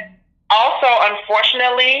 but also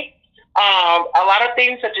unfortunately, a lot of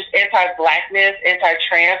things such as anti-Blackness,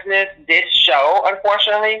 anti-transness did show,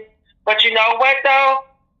 unfortunately. But you know what though?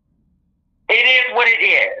 It is what it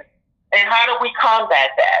is. And how do we combat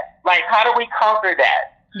that? Like, how do we conquer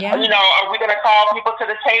that? Yeah. Are we going to call people to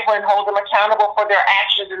the table and hold them accountable for their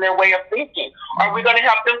actions and their way of thinking? Are we going to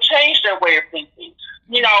help them change their way of thinking?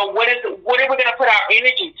 What are we going to put our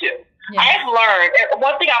energy to? Yeah. I've learned, and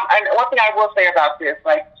one thing I will say about this,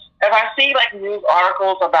 like, if I see like news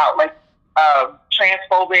articles about like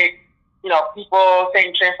transphobic, people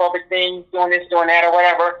saying transphobic things, doing this, doing that, or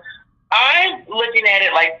whatever, I'm looking at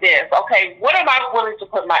it like this. Okay, what am I willing to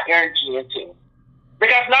put my energy into?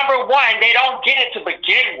 Because number one, they don't get it to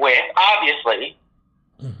begin with, obviously.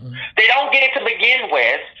 Mm-hmm. They don't get it to begin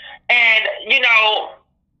with. And,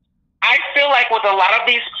 I feel like with a lot of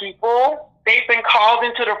these people, they've been called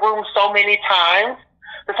into the room so many times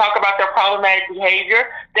to talk about their problematic behavior.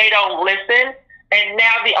 They don't listen. And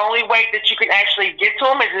now the only way that you can actually get to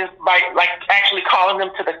them is by actually calling them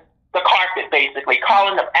to the carpet, basically,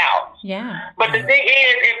 calling them out. Yeah. But the thing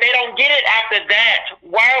is, if they don't get it after that,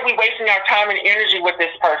 why are we wasting our time and energy with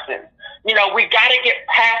this person? We got to get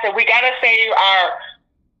past it. We got to save our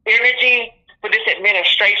energy for this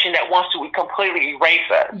administration that wants to completely erase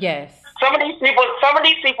us. Yes. Some of these people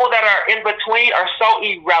that are in between are so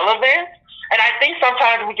irrelevant, and I think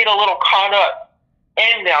sometimes we get a little caught up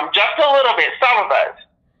in them, just a little bit, some of us.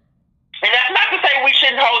 And that's not to say we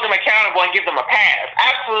shouldn't hold them accountable and give them a pass.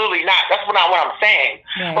 absolutely not. That's not what I'm saying.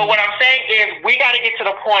 Right. But what I'm saying is we got to get to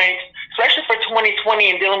the point, especially for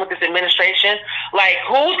 2020 and dealing with this administration, like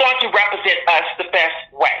who's going to represent us the best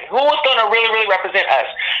way? Who is going to really, really represent us?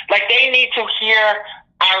 Like they need to hear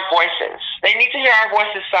our voices. They need to hear our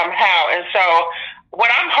voices somehow. And so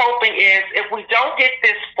what I'm hoping is if we don't get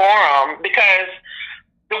this forum, because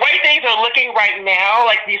the way things are looking right now,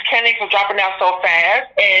 like these candidates are dropping out so fast,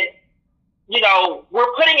 and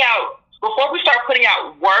we're putting out, before we start putting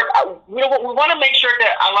out work, we want to make sure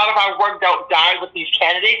that a lot of our work don't die with these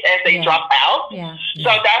candidates as they drop out. Yeah.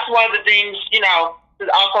 So that's one of the things, to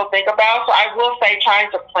also think about. So I will say trying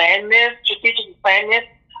to plan this, strategically plan this,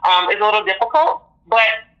 is a little difficult, but,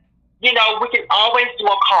 we can always do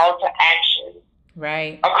a call to action.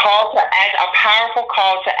 Right. A call to act, a powerful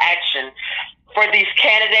call to action for these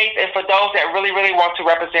candidates and for those that really, really want to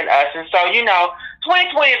represent us. And so,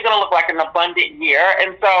 2020 is going to look like an abundant year.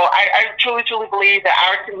 And so I truly, truly believe that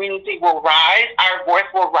our community will rise, our voice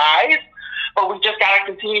will rise, but we just got to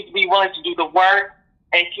continue to be willing to do the work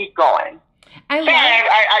and keep going. I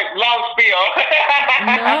long spiel.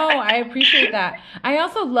 No, I appreciate that. I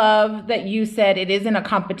also love that you said it isn't a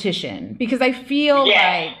competition, because I feel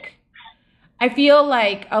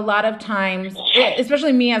like a lot of times,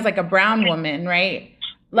 especially me as like a brown woman, right?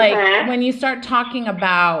 Like when you start talking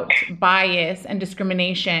about bias and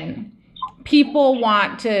discrimination, people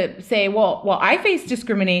want to say, well, I face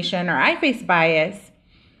discrimination or I face bias.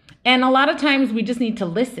 And a lot of times we just need to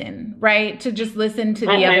listen, right? To just listen to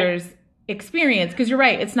the other's experience. Because you're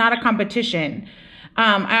right, it's not a competition.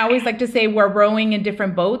 I always like to say we're rowing in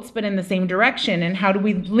different boats, but in the same direction. And how do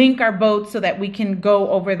we link our boats so that we can go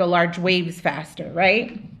over the large waves faster,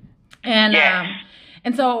 right?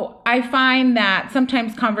 And so I find that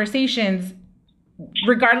sometimes conversations,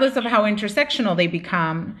 regardless of how intersectional they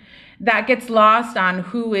become, that gets lost on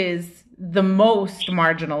who is the most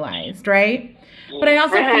marginalized, right? But I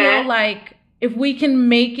also feel like if we can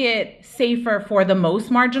make it safer for the most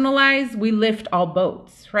marginalized, we lift all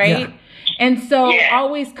boats, right? Yeah. And so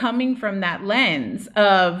always coming from that lens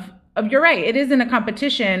of you're right, it isn't a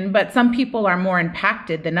competition, but some people are more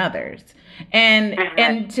impacted than others.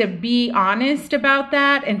 And to be honest about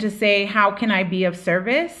that and to say, how can I be of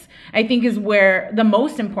service, I think is where the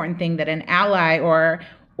most important thing that an ally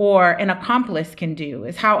or an accomplice can do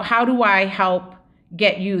is how do I help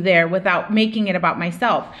get you there without making it about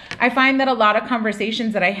myself? I find that a lot of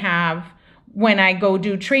conversations that I have when I go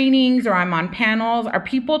do trainings or I'm on panels are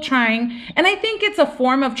people trying, and I think it's a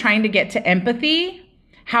form of trying to get to empathy.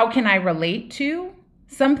 How can I relate to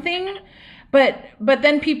something? But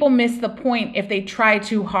then people miss the point if they try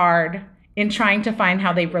too hard in trying to find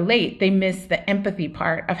how they relate. They miss the empathy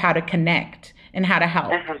part of how to connect and how to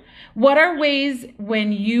help. What are ways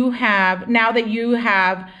when you have, now that you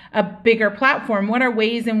have a bigger platform, what are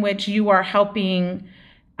ways in which you are helping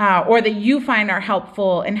or that you find are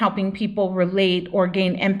helpful in helping people relate or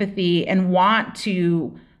gain empathy and want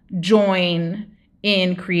to join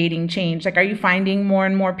in creating change? Like, are you finding more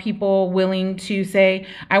and more people willing to say,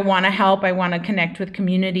 I want to help, I want to connect with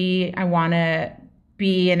community, I want to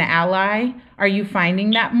be an ally? Are you finding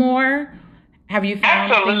that more? Have you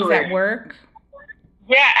found things that work?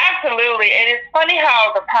 Yeah, absolutely. And it's funny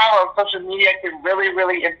how the power of social media can really,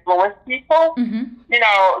 really influence people. People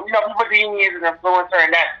deem me as an influencer,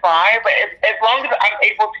 and that's fine. But as long as I'm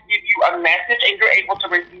able to give you a message and you're able to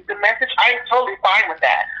receive the message, I'm totally fine with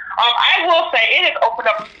that. I will say it has opened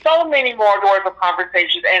up so many more doors of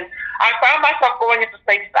conversations, and I found myself going into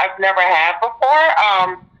spaces I've never had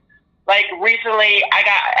before. Like recently, I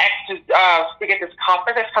got asked to speak at this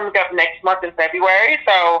conference that's coming up next month in February.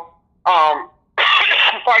 So,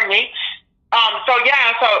 pardon me.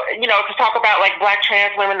 To talk about like Black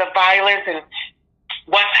trans women, the violence and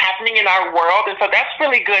what's happening in our world. And so that's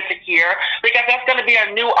really good to hear, because that's going to be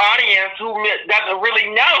a new audience who doesn't really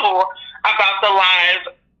know about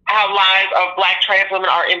how lives of Black trans women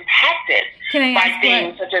are impacted by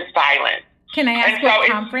things such as violence. Can I ask what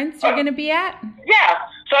conference you're going to be at? Yeah.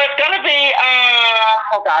 So it's going to be,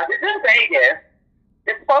 it's in Vegas.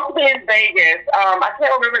 It's supposed to be in Vegas. I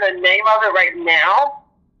can't remember the name of it right now,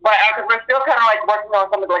 but we're still kind of like working on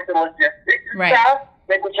some of like the logistics stuff,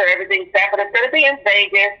 making sure everything's set. But it's going to be in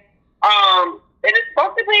Vegas. And it's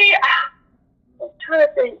supposed to be, I'm trying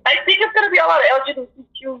to think. I think it's going to be a lot of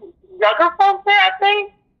LGBTQ younger folks there, I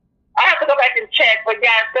think. I have to go back and check. But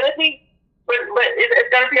yeah, it's going to be, but it's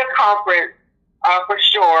going to be a conference for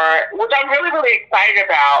sure, which I'm really, really excited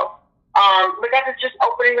about. Because it's just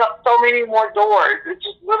opening up so many more doors. It's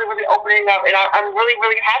just really, really opening up, and I'm really,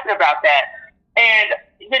 really happy about that. And,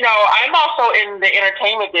 I'm also in the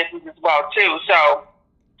entertainment business as well, too. So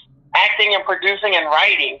acting and producing and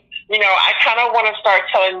writing. You know, I kind of want to start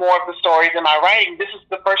telling more of the stories in my writing. This is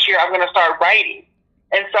the first year I'm going to start writing.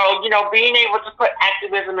 And so, you know, being able to put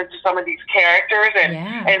activism into some of these characters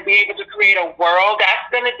and be able to create a world, that's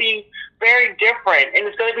going to be very different. And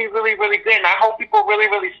it's going to be really, really good. And I hope people really,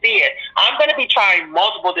 really see it. I'm going to be trying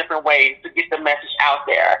multiple different ways to get the message out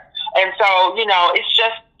there. And so, you know, it's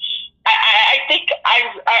just, I think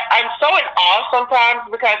I'm so in awe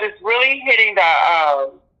sometimes because it's really hitting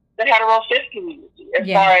the hetero cis community as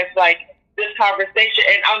far as like this conversation.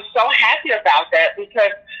 And I'm so happy about that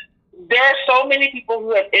because there are so many people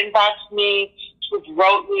who have inboxed me, who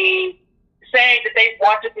wrote me, saying that they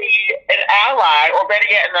want to be an ally or better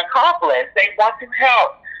yet, an accomplice. They want to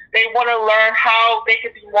help. They want to learn how they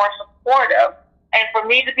can be more supportive. And for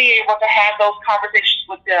me to be able to have those conversations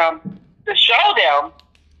with them, to show them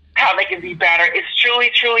how they can be better, it's truly,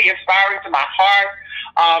 truly inspiring to my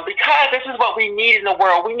heart because this is what we need in the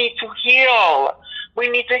world. We need to heal. We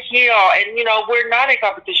need to heal. And, you know, we're not in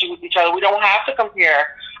competition with each other. We don't have to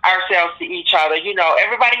compare ourselves to each other. You know,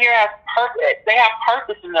 everybody here has purpose. They have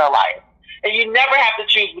purpose in their life. And you never have to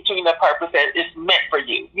choose between the purpose that is meant for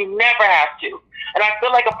you. You never have to. And I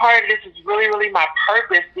feel like a part of this is really, really my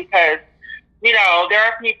purpose because, you know, there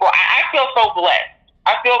are people, I feel so blessed.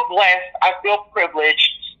 I feel blessed. I feel privileged.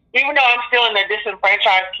 Even though I'm still in the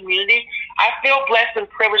disenfranchised community, I feel blessed and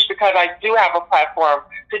privileged because I do have a platform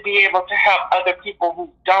to be able to help other people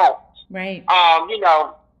who don't. Right. You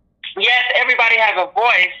know, yes, everybody has a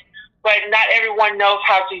voice, but not everyone knows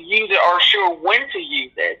how to use it or sure when to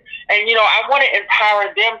use it. And, you know, I want to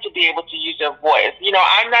empower them to be able to use their voice. You know,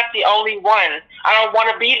 I'm not the only one. I don't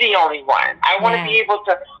want to be the only one. I want to be able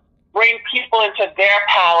to bring people into their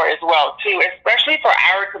power as well, too, especially for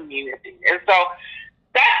our community. And so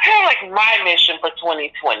that's kind of like my mission for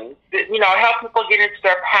 2020. You know, help people get into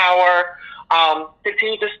their power,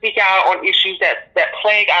 continue to speak out on issues that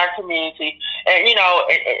plague our community. And, you know,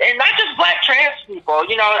 and not just Black trans people.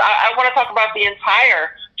 You know, I want to talk about the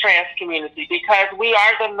entire trans community because we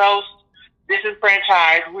are the most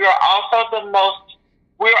disenfranchised. We are also the most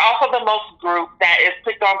group that is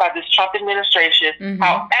picked on by this Trump administration. Mm-hmm.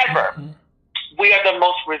 However, we are the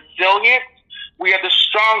most resilient. We are the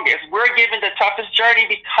strongest. We're given the toughest journey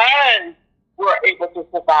because we're able to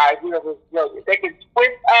survive. We are resilient. They can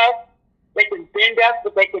twist us, they can bend us,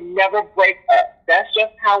 but they can never break us. That's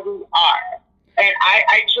just how we are. And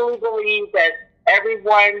I truly believe that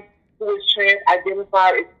everyone who is trans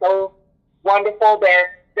identified is so wonderful.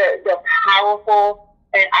 They're powerful.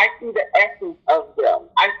 And I see the essence of them.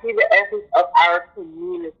 I see the essence of our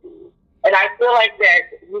community. And I feel like that,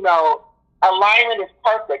 you know, alignment is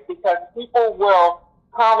perfect because people will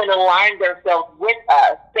come and align themselves with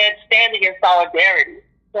us, standing in solidarity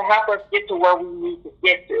to help us get to where we need to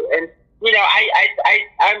get to. And, you know,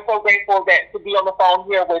 I'm so grateful that to be on the phone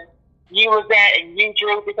here with you, Lizette, and you,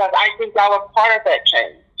 Drew, because I think y'all are part of that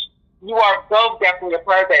change. You are both definitely a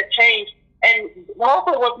part of that change. And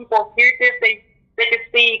hopefully when people hear this, they can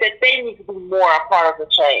see that they need to be more a part of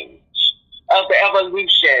the change, of the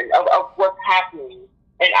evolution, of what's happening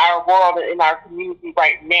in our world and in our community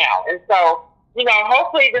right now. And so, you know,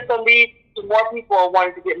 hopefully this will lead to more people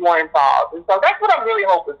wanting to get more involved. And so that's what I'm really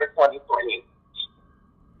hoping for 2020.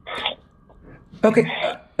 Okay.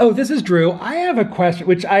 This is Drew. I have a question,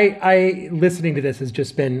 which I listening to this has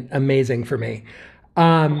just been amazing for me.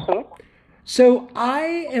 So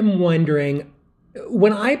I am wondering,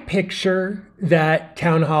 when I picture that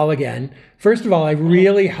town hall again, first of all, I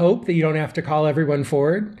really hope that you don't have to call everyone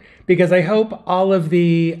forward, because I hope all of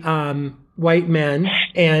the white men,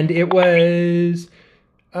 and it was,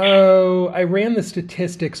 I ran the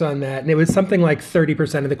statistics on that, and it was something like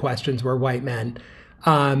 30% of the questions were white men.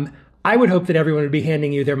 I would hope that everyone would be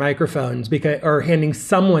handing you their microphones, or handing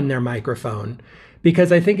someone their microphone,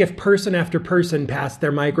 because I think if person after person passed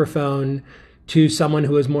their microphone to someone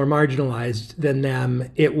who is more marginalized than them,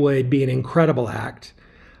 it would be an incredible act.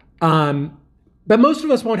 But most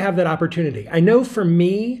of us won't have that opportunity. I know for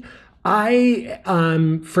me,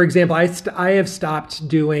 for example, I have stopped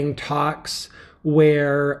doing talks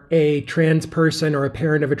where a trans person or a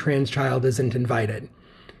parent of a trans child isn't invited,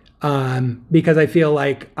 because I feel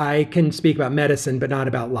like I can speak about medicine, but not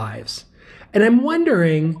about lives. And I'm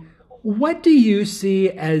wondering, what do you see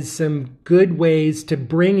as some good ways to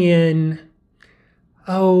bring in,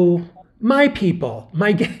 my people,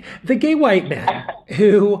 the gay white men,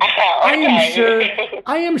 who I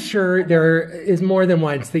am sure there is more than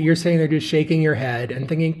once that you're saying they're just shaking your head and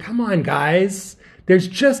thinking, come on, guys, there's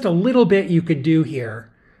just a little bit you could do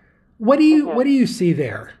here. What do you see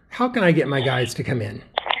there? How can I get my guys to come in?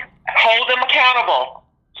 Hold them accountable.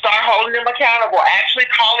 Start holding them accountable. Actually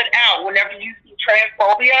call it out whenever you see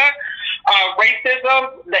transphobia,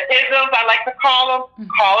 racism, the isms, I like to call them,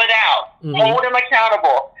 call it out. Hold them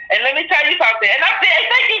accountable. And let me tell you something. And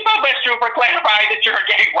thank you so much, Drew, for clarifying that you're a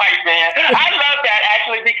gay white man. I love that,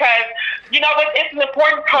 actually, because, you know, it's an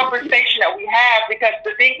important conversation that we have, because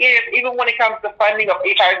the thing is, even when it comes to funding of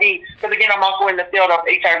HIV, because, again, I'm also in the field of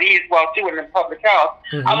HIV as well, too, in the public health,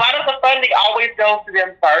 a lot of the funding always goes to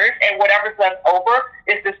them first, and whatever's left over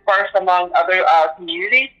is dispersed among other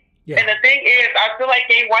communities. Yeah. And the thing is, I feel like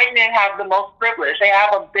gay white men have the most privilege. They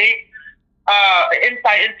have a big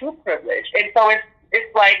insight into privilege. And so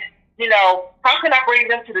it's like, you know, how can I bring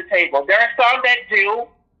them to the table? There are some that do.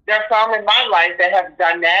 There are some in my life that have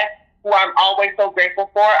done that, who I'm always so grateful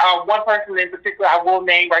for. One person in particular I will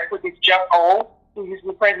name right quick is Jeff O, who used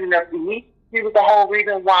to be president of E. He was the whole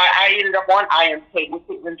reason why I ended up on I Am Kate with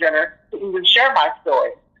Caitlyn Jenner to even share my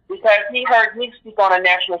story. Because he heard me speak on a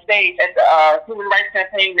national stage at the Human Rights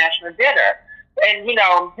Campaign National Dinner. And, you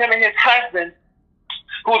know, him and his husband,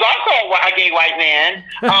 who's also a gay white man,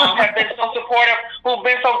 have been so supportive,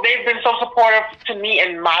 they've been so supportive to me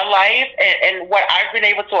in my life and what I've been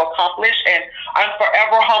able to accomplish. And I'm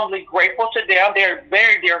forever humbly grateful to them. They're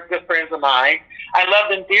very dear good friends of mine. I love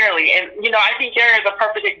them dearly. And, you know, I think Gary is a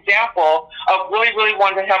perfect example of really, really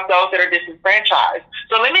wanting to help those that are disenfranchised.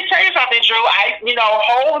 So let me tell you something, Drew.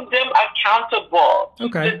 Hold them accountable to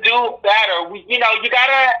do better. You got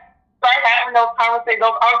to start having those conversations,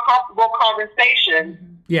 those uncomfortable conversations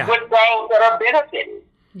with those that are benefiting.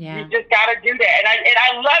 Yeah. You just got to do that. And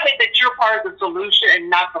I love it that you're part of the solution and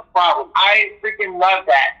not the problem. I freaking love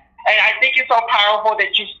that. And I think it's so powerful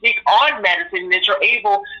that you speak on medicine, that you're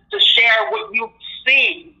able to share what you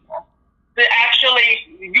see. That actually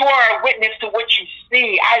you are a witness to what you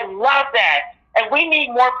see. I love that. And we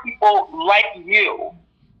need more people like you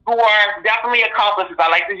who are definitely accomplices. I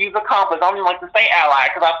like to use accomplice. I don't even like to say ally,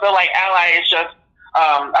 because I feel like ally is just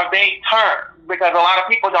a vague term, because a lot of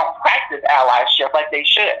people don't practice allyship like they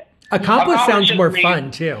should. Accomplice sounds more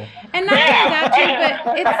fun, too. And not only that,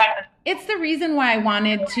 too, but it's the reason why we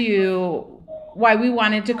wanted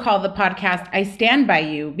to call the podcast I Stand By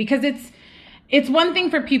You, because it's one thing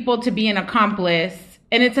for people to be an accomplice,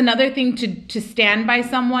 and it's another thing to stand by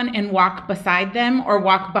someone and walk beside them or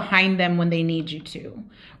walk behind them when they need you to,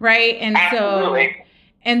 right? And Absolutely.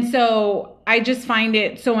 so I just find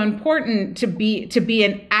it so important to be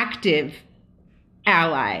an active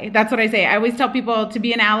ally. That's what I say. I always tell people to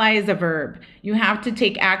be an ally is a verb. You have to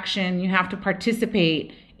take action. You have to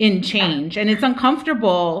participate in change. And it's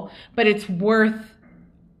uncomfortable, but it's worth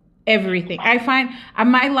everything. I find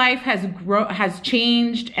my life has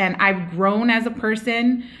changed, and I've grown as a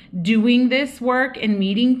person doing this work and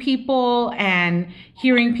meeting people and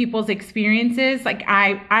hearing people's experiences. Like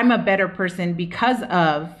I'm a better person because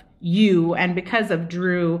of you and because of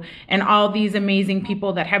Drew and all these amazing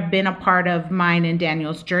people that have been a part of mine and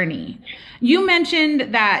Daniel's journey. You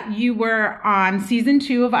mentioned that you were on season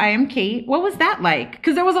 2 of I Am Kate. What was that like?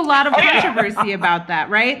 Because there was a lot of controversy about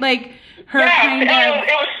that, right? Like her kind of...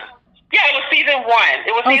 It was season 1.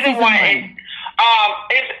 It was season 1. And,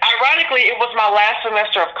 ironically, it was my last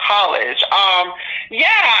semester of college.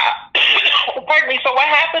 Pardon me. So what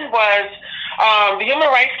happened was the Human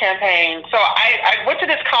Rights Campaign. So I went to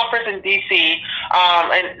this conference in D.C.,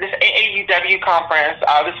 and this AAUW conference,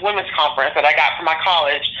 this women's conference that I got from my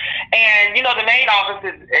college. And, you know, the main office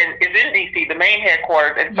is in D.C., the main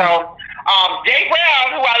headquarters. And so Jay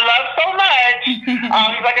Brown, who I love so much,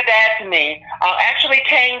 he's like a dad to me, actually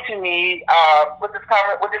came to me with this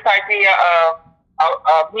idea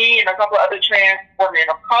of me and a couple of other trans women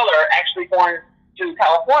of color actually going to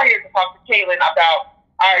California to talk to Caitlyn about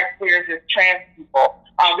our experience as trans people.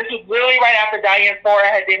 This was really right after Diane Sora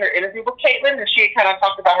had did her interview with Caitlyn, and she had kind of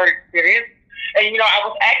talked about her experience. And, you know, I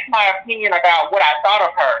was asked my opinion about what I thought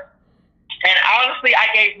of her. And honestly, I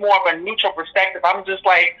gave more of a neutral perspective. I'm just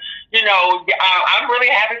like, you know, I'm really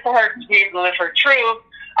happy for her to be able to live her truth.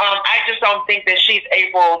 I just don't think that she's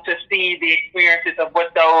able to see the experiences of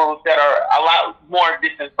what those that are a lot more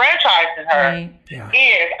disenfranchised than her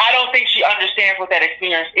is. I don't think she understands what that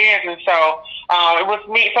experience is. And so it was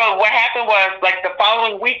me. So what happened was, like, the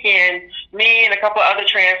following weekend, me and a couple of other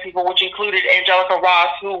trans people, which included Angelica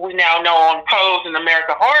Ross, who we now know on Pose and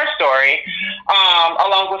American Horror Story,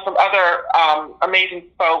 along with some other amazing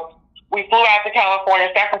folks, we flew out to California,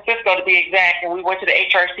 San Francisco to be exact, and we went to the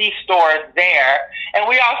HRC store there. And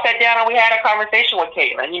we all sat down and we had a conversation with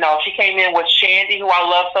Caitlyn. You know, she came in with Shandy, who I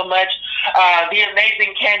love so much, the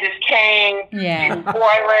amazing Candace King, and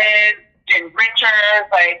Boylan, and Richard.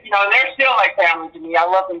 Like, you know, they're still like family to me. I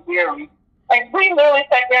love them dearly. Like, we literally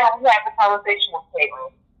sat down and we had the conversation with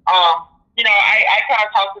Caitlyn. I kind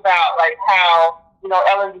of talked about like how,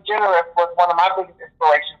 Ellen DeGeneres was one of my biggest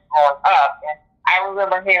inspirations growing up. And I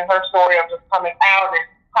remember hearing her story of just coming out and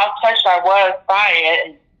how touched I was by it.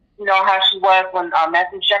 And, how she was when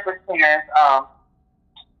Matthew Shepard's parents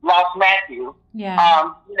lost Matthew.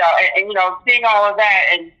 Yeah. Seeing all of that,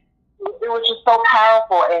 and it was just so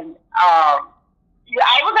powerful. And I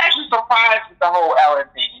was actually surprised with the whole Ellen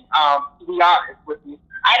thing, to be honest with you.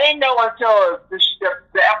 I didn't know until the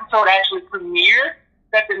episode actually premiered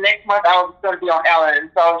that the next month I was going to be on Ellen.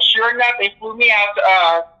 And so sure enough, they flew me out to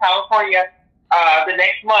California the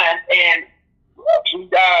next month, and we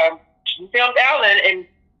filmed Ellen, and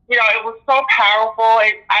it was so powerful,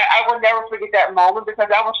 and I will never forget that moment because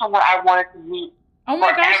that was someone I wanted to meet. Oh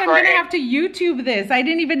my gosh, I'm going to have to YouTube this. I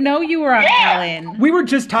didn't even know you were on Ellen. We were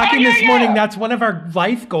just talking this morning. That's one of our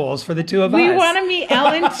life goals for the two of us. We want to meet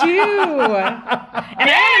Ellen too.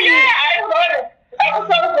 I love it. Episode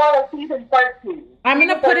 1 of season 13. I'm going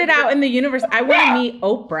to put it out in the universe. I want to meet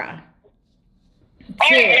Oprah. Oh,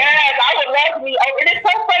 yes, I would love to meet. And it's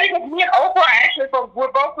so funny because me and Oprah are actually we're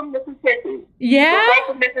both from Mississippi. Yeah? We're both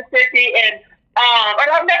from Mississippi, and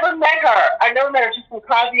I've never met her. I never met her. She's from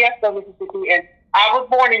Kosciuszko, Mississippi, and I was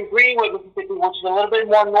born in Greenwood, Mississippi, which is a little bit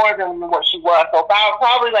more northern than what she was. So about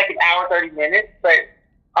probably like an hour, 30 minutes. But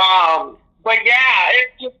yeah,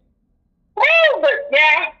 it's just, but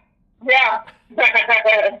yeah.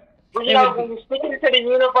 When you stick it to the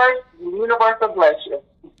universe will bless you.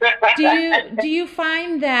 Do you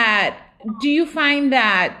find that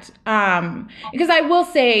because I will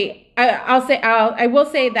say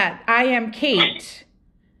that I Am Kate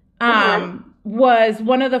was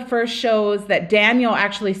one of the first shows that Daniel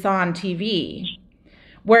actually saw on TV,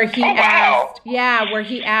 where he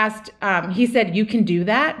he said, "You can do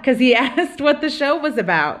that?" Because he asked what the show was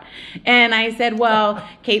about. And I said, well,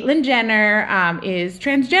 Caitlyn Jenner is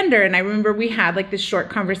transgender. And I remember we had like this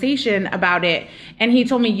short conversation about it. And he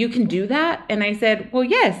told me, "You can do that?" And I said, well,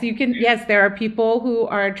 yes, you can. Yes, there are people who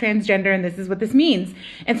are transgender and this is what this means.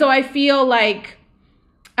 And so I feel like,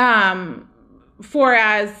 for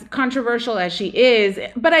as controversial as she is,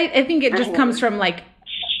 but I think it just comes from a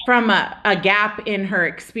gap in her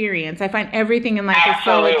experience. I find everything in life is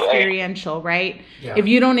so experiential, right? Yeah. If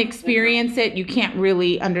you don't experience it, you can't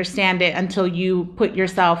really understand it until you put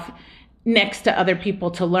yourself next to other people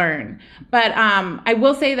to learn. But I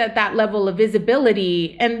will say that level of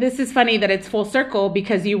visibility, and this is funny that it's full circle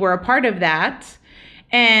because you were a part of that,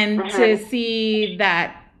 and to see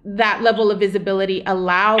that level of visibility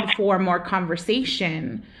allowed for more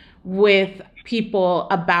conversation with people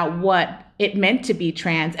about what it meant to be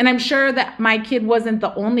trans. And I'm sure that my kid wasn't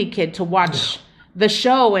the only kid to watch the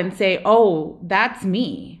show and say, oh, that's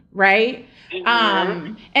me, right?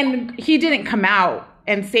 And he didn't come out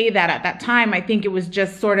and say that at that time. I think it was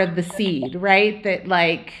just sort of the seed, right? That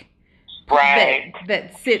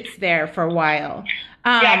that sits there for a while.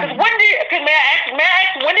 Because may I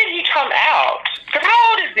ask, when did he come out? Because how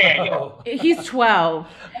old is Daniel? He's 12.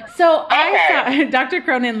 So I saw, Dr.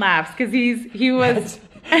 Cronin laughs because he was...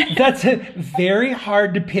 That's very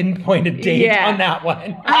hard to pinpoint a date on that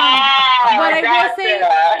one. What I will say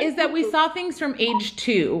is that we saw things from age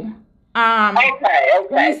 2.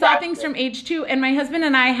 We saw things from age 2, and my husband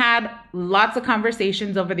and I had lots of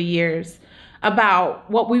conversations over the years about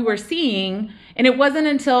what we were seeing, and it wasn't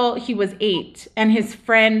until he was 8 and his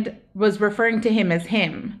friend was referring to him as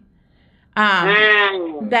him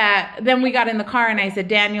that then we got in the car and I said,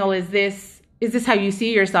 Daniel, is this how you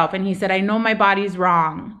see yourself? And he said, I know my body's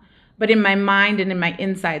wrong, but in my mind and in my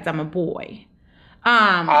insides, I'm a boy.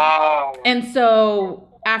 And so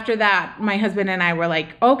after that, my husband and I were like,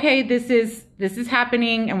 okay, this is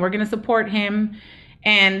happening and we're going to support him.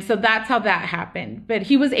 And so that's how that happened. But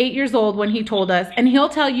he was 8 years old when he told us, and he'll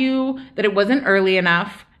tell you that it wasn't early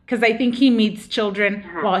enough because I think he meets children.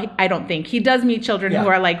 Well, I don't think he does meet children who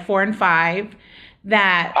are like 4 and 5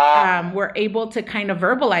 that were able to kind of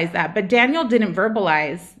verbalize that. But Daniel didn't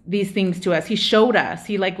verbalize these things to us. He showed us.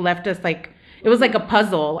 He left us it was like a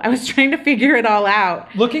puzzle. I was trying to figure it all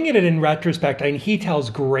out. Looking at it in retrospect, I mean, he tells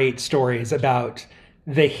great stories about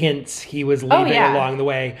the hints he was leaving along the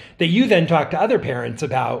way that you then talk to other parents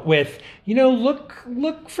about with,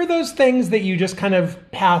 look for those things that you just kind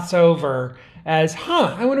of pass over as,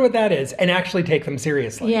 I wonder what that is, and actually take them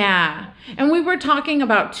seriously. Yeah. And we were talking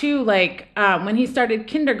about too, when he started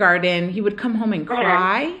kindergarten, he would come home and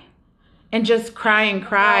cry and just cry and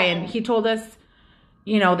cry. And he told us,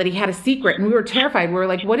 that he had a secret, and we were terrified. We were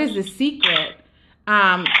like, what is this secret?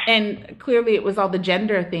 And clearly it was all the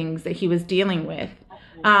gender things that he was dealing with.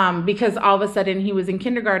 Because all of a sudden he was in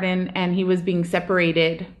kindergarten and he was being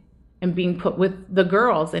separated and being put with the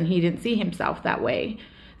girls, and he didn't see himself that way.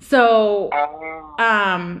 So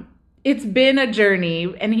it's been a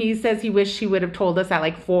journey, and he says he wished he would have told us at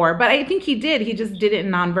like 4, but I think he did. He just did it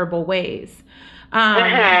in nonverbal ways.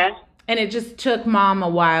 And it just took Mom a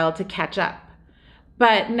while to catch up.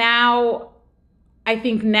 But now, I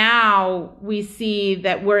think now we see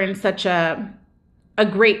that we're in such a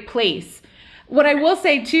great place. What I will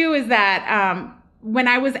say too is that when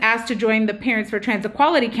I was asked to join the Parents for Trans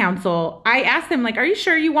Equality Council, I asked them, like, are you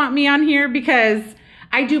sure you want me on here? Because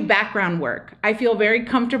I do background work. I feel very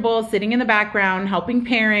comfortable sitting in the background, helping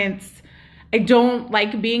parents. I don't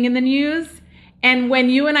like being in the news. And when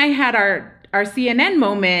you and I had our CNN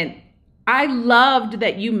moment, I loved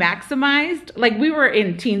that you maximized. Like, we were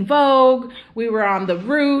in Teen Vogue, we were on The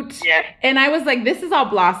Root. Yes. And I was like, this is all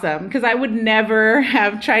Blossom, because I would never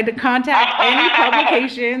have tried to contact any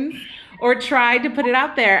publications or tried to put it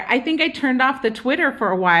out there. I think I turned off the Twitter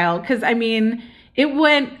for a while, because I mean,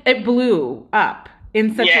 it blew up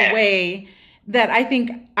in such a way that I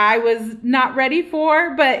think I was not ready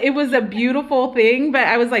for, but it was a beautiful thing. But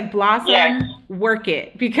I was like, Blossom, work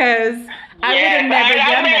it, because I would have never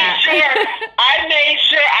done that. I made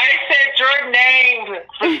sure I said your name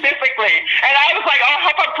specifically, and I was like, oh, I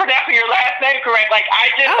hope I'm pronouncing your last name correct. Like,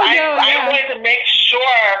 I wanted to make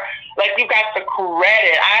sure, like, you got the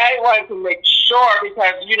credit. I wanted to make sure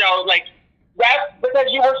because, you know, like, that's because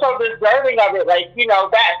you were so deserving of it. Like, you know,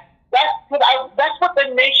 that's what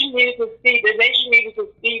the nation needed to see. The nation needed to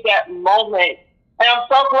see that moment. And I'm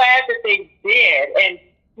so glad that they did. And,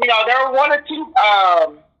 you know, there were 1 or 2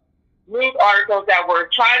 news articles that were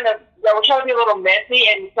trying to be a little messy.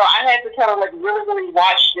 And so I had to kind of like really, really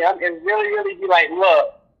watch them and really, really be like,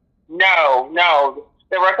 look, no.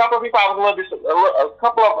 There were a couple of people I was a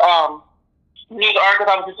couple of news articles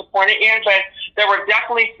I was disappointed in, but there were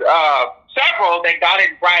definitely several that got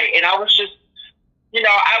it right. And I was just, you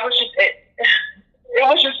know, it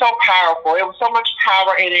was just so powerful. It was so much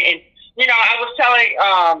power in it. And, you know, I was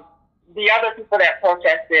telling the other people that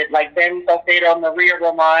protested, like Benny Salcedo, Maria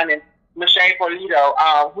Roman, and Michelle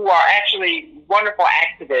Polito, who are actually wonderful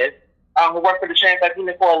activists who work for the Trans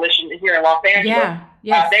Latina Coalition here in Los Angeles. Yeah,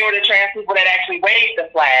 yes. They were the trans people that actually waved the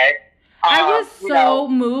flag. I was so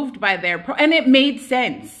moved by and it made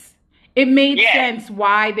sense. It made sense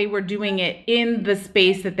why they were doing it in the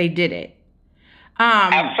space that they did it.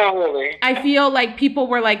 Absolutely. I feel like people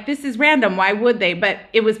were like, this is random. Why would they? But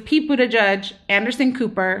it was Pete Buttigieg, Anderson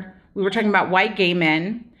Cooper. We were talking about white gay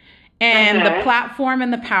men and the platform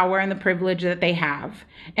and the power and the privilege that they have.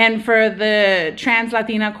 And for the Trans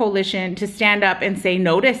Latina Coalition to stand up and say,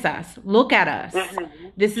 notice us, look at us.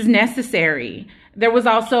 This is necessary. There was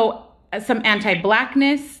also some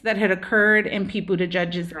anti-Blackness that had occurred in Pete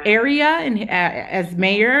Buttigieg's area and as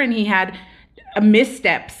mayor, and he had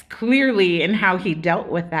missteps clearly in how he dealt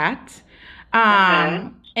with that.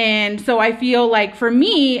 And so I feel like for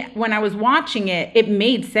me, when I was watching it, it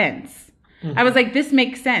made sense. I was like, this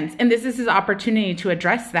makes sense. And this is his opportunity to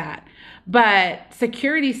address that. But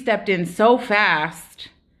security stepped in so fast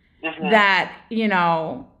that, you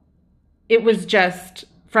know, it was just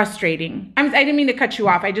frustrating. I didn't mean to cut you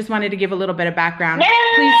off. I just wanted to give a little bit of background.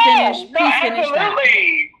 Please finish that.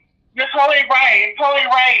 You're totally right. You're totally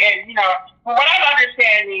right. And, you know, what I'm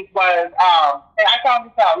understanding was, and I found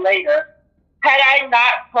this out later, had I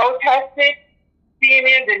not protested,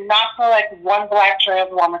 CNN did not select one Black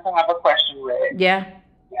trans woman to have a question with. Yeah.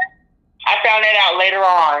 I found that out later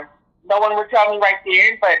on. No one would tell me right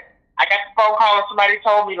then, but I got the phone call and somebody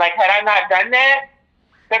told me, like, had I not done that,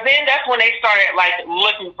 because then that's when they started, like,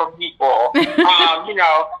 looking for people, you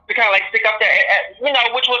know, to kind of, like, stick up there, you know,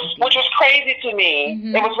 which was crazy to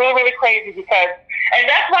me. It was really, really crazy and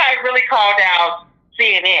that's why I really called out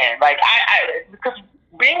CNN. Like, because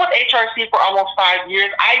being with HRC for almost 5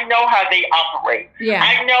 years, I know how they operate. Yeah.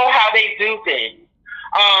 I know how they do things.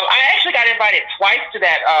 I actually got invited twice to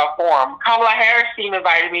that forum. Kamala Harris team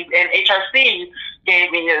invited me, and HRC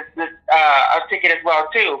gave me a ticket as well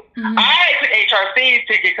too. I took HRC's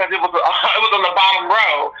ticket because it was on the bottom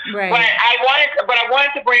row. Right. But I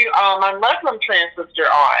wanted to bring my Muslim trans sister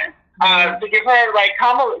on to give her like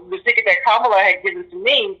the ticket that Kamala had given to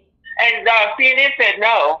me, and CNN said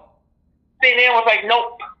no. CNN was like,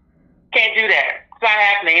 nope, can't do that. It's not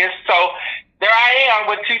happening. And so there I am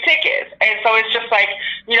with 2 tickets. And so it's just like,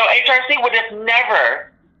 you know, HRC would have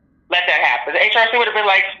never let that happen. HRC would have been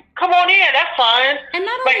like, come on in, that's fine. And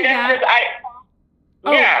not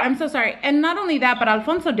only I'm so sorry. And not only that, but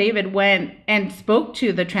Alfonso David went and spoke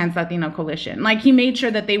to the Trans Latino Coalition. Like, he made sure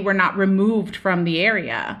that they were not removed from the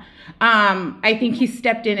area. I think he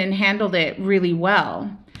stepped in and handled it really well.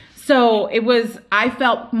 So I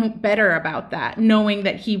felt better about that, knowing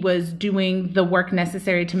that he was doing the work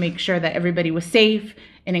necessary to make sure that everybody was safe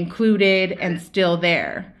and included and still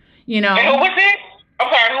there, you know. And who was it?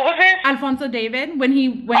 I'm sorry, who was it? Alfonso David, when he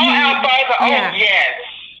Alfonso. yeah. Oh, yes.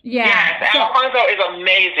 Yeah. Yes, Alfonso is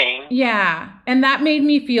amazing. Yeah. And that made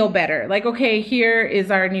me feel better. Like, okay, here is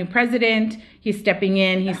our new president. He's stepping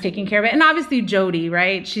in. He's taking care of it. And obviously Jody,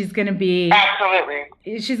 right? She's going to be... Absolutely.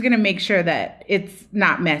 She's going to make sure that it's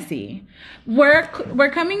not messy. We're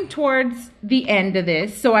coming towards the end of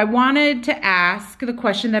this. So I wanted to ask the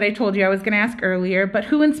question that I told you I was going to ask earlier, but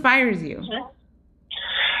who inspires you?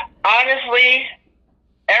 Honestly,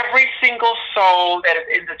 every single soul that is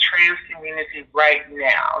in the trans community right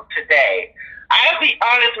now, today, I'll be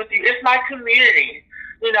honest with you, it's my community.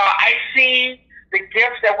 You know, I see the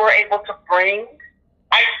gifts that we're able to bring.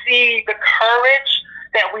 I see the courage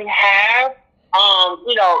that we have,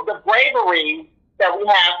 you know, the bravery that we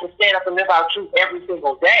have to stand up and live our truth every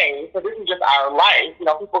single day. So this is just our life. You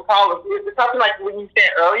know, people call us, it's something like what you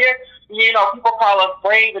said earlier, you know, people call us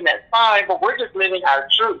brave and that's fine, but we're just living our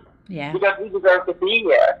truth. Yeah. Because we deserve to be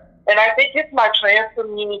here. And I think it's my trans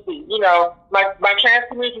community, you know, my trans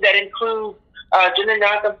community that includes gender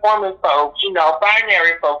non-conforming folks, you know,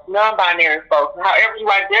 binary folks, non-binary folks, however you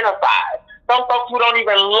identify. Some folks who don't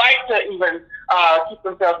even like to even keep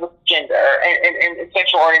themselves with gender and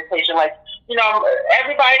sexual orientation. Like, you know,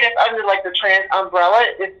 everybody that's under like the trans umbrella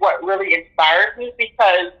is what really inspires me,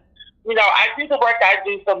 because, you know, I do the work I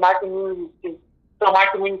do so my community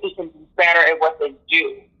can be better at what they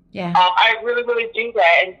do. Yeah. I really, really do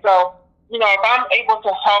that. And so, you know, if I'm able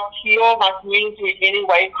to help heal my community in any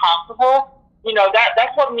way possible, you know,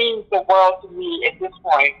 that's what means the world to me at this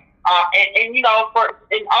point. And you know,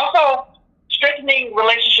 and also strengthening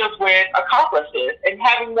relationships with accomplices and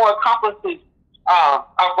having more accomplices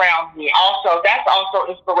around me. Also, that's also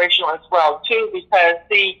inspirational as well too, because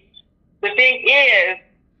the thing is,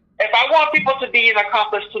 if I want people to be an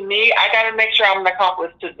accomplice to me, I got to make sure I'm an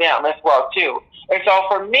accomplice to them as well too. And so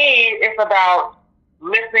for me, it's about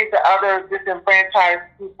listening to other disenfranchised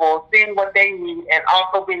people, seeing what they need, and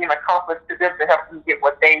also being an accomplice to them to help them get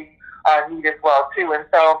what they need as well too. And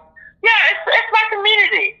so, yeah, it's my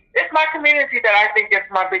community. It's my community that I think is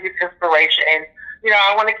my biggest inspiration. And, you know,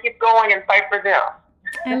 I want to keep going and fight for them.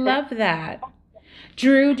 I love that.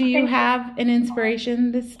 Drew, do you have an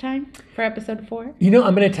inspiration this time for episode 4? You know,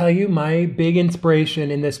 I'm going to tell you my big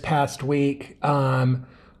inspiration in this past week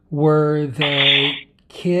were the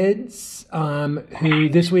kids who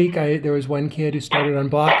this week there was one kid who started on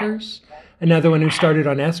blockers, another one who started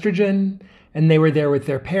on estrogen, and they were there with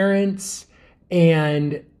their parents,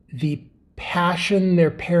 and the passion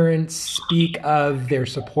their parents speak of their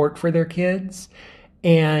support for their kids,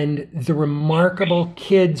 and the remarkable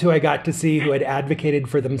kids who I got to see who had advocated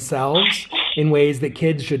for themselves in ways that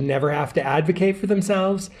kids should never have to advocate for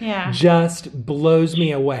themselves, just blows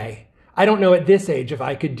me away. I don't know at this age if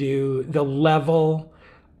I could do the level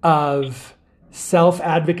of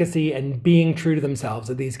self-advocacy and being true to themselves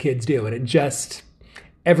that these kids do. And it just,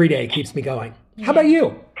 every day keeps me going. Yeah. How about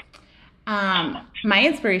you? My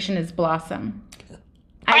inspiration is Blossom.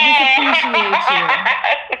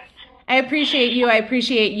 I appreciate you. I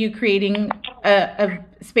appreciate you creating a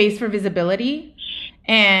space for visibility.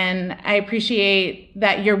 And I appreciate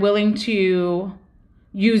that you're willing to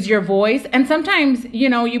use your voice. And sometimes, you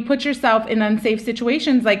know, you put yourself in unsafe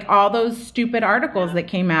situations, like all those stupid articles that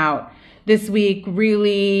came out this week,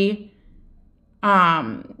 really,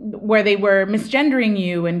 where they were misgendering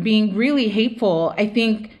you and being really hateful. I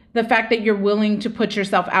think the fact that you're willing to put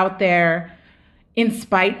yourself out there in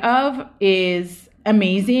spite of is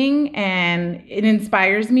amazing, and it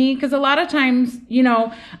inspires me, because a lot of times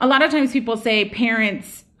people say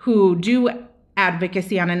parents who do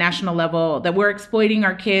advocacy on a national level that we're exploiting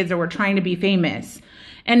our kids or we're trying to be famous,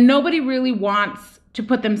 and nobody really wants to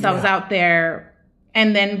put themselves out there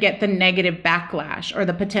and then get the negative backlash or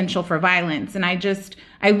the potential for violence. And I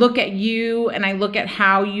look at you and I look at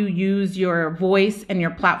how you use your voice and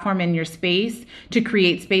your platform and your space to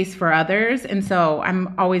create space for others. And so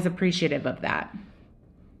I'm always appreciative of that.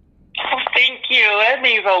 Oh, thank you. That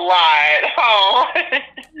means a lot. Oh.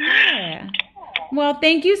 Yeah. Well,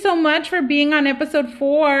 thank you so much for being on episode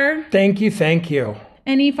 4. Thank you.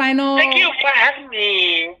 Any final... Thank you for having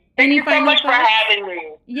me. Thank you so much for having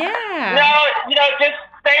me. Yeah. No, you know, just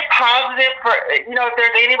stay positive. You know, if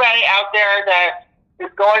there's anybody out there that is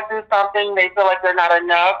going through something, they feel like they're not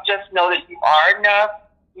enough, just know that you are enough.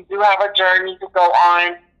 You do have a journey to go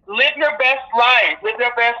on. Live your best life. Live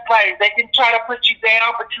your best life. They can try to put you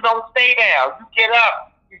down, but you don't stay down. You get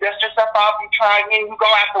up. You dust yourself off. You try again. You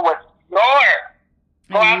go after what's yours.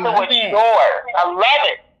 Go out there with yours. I love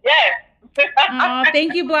it. Yes. Oh,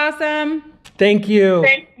 thank you, Blossom. Thank you.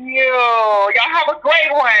 Thank you. Y'all have a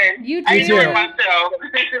great one. You too. I enjoyed myself.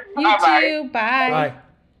 You Bye-bye. too. Bye. Bye.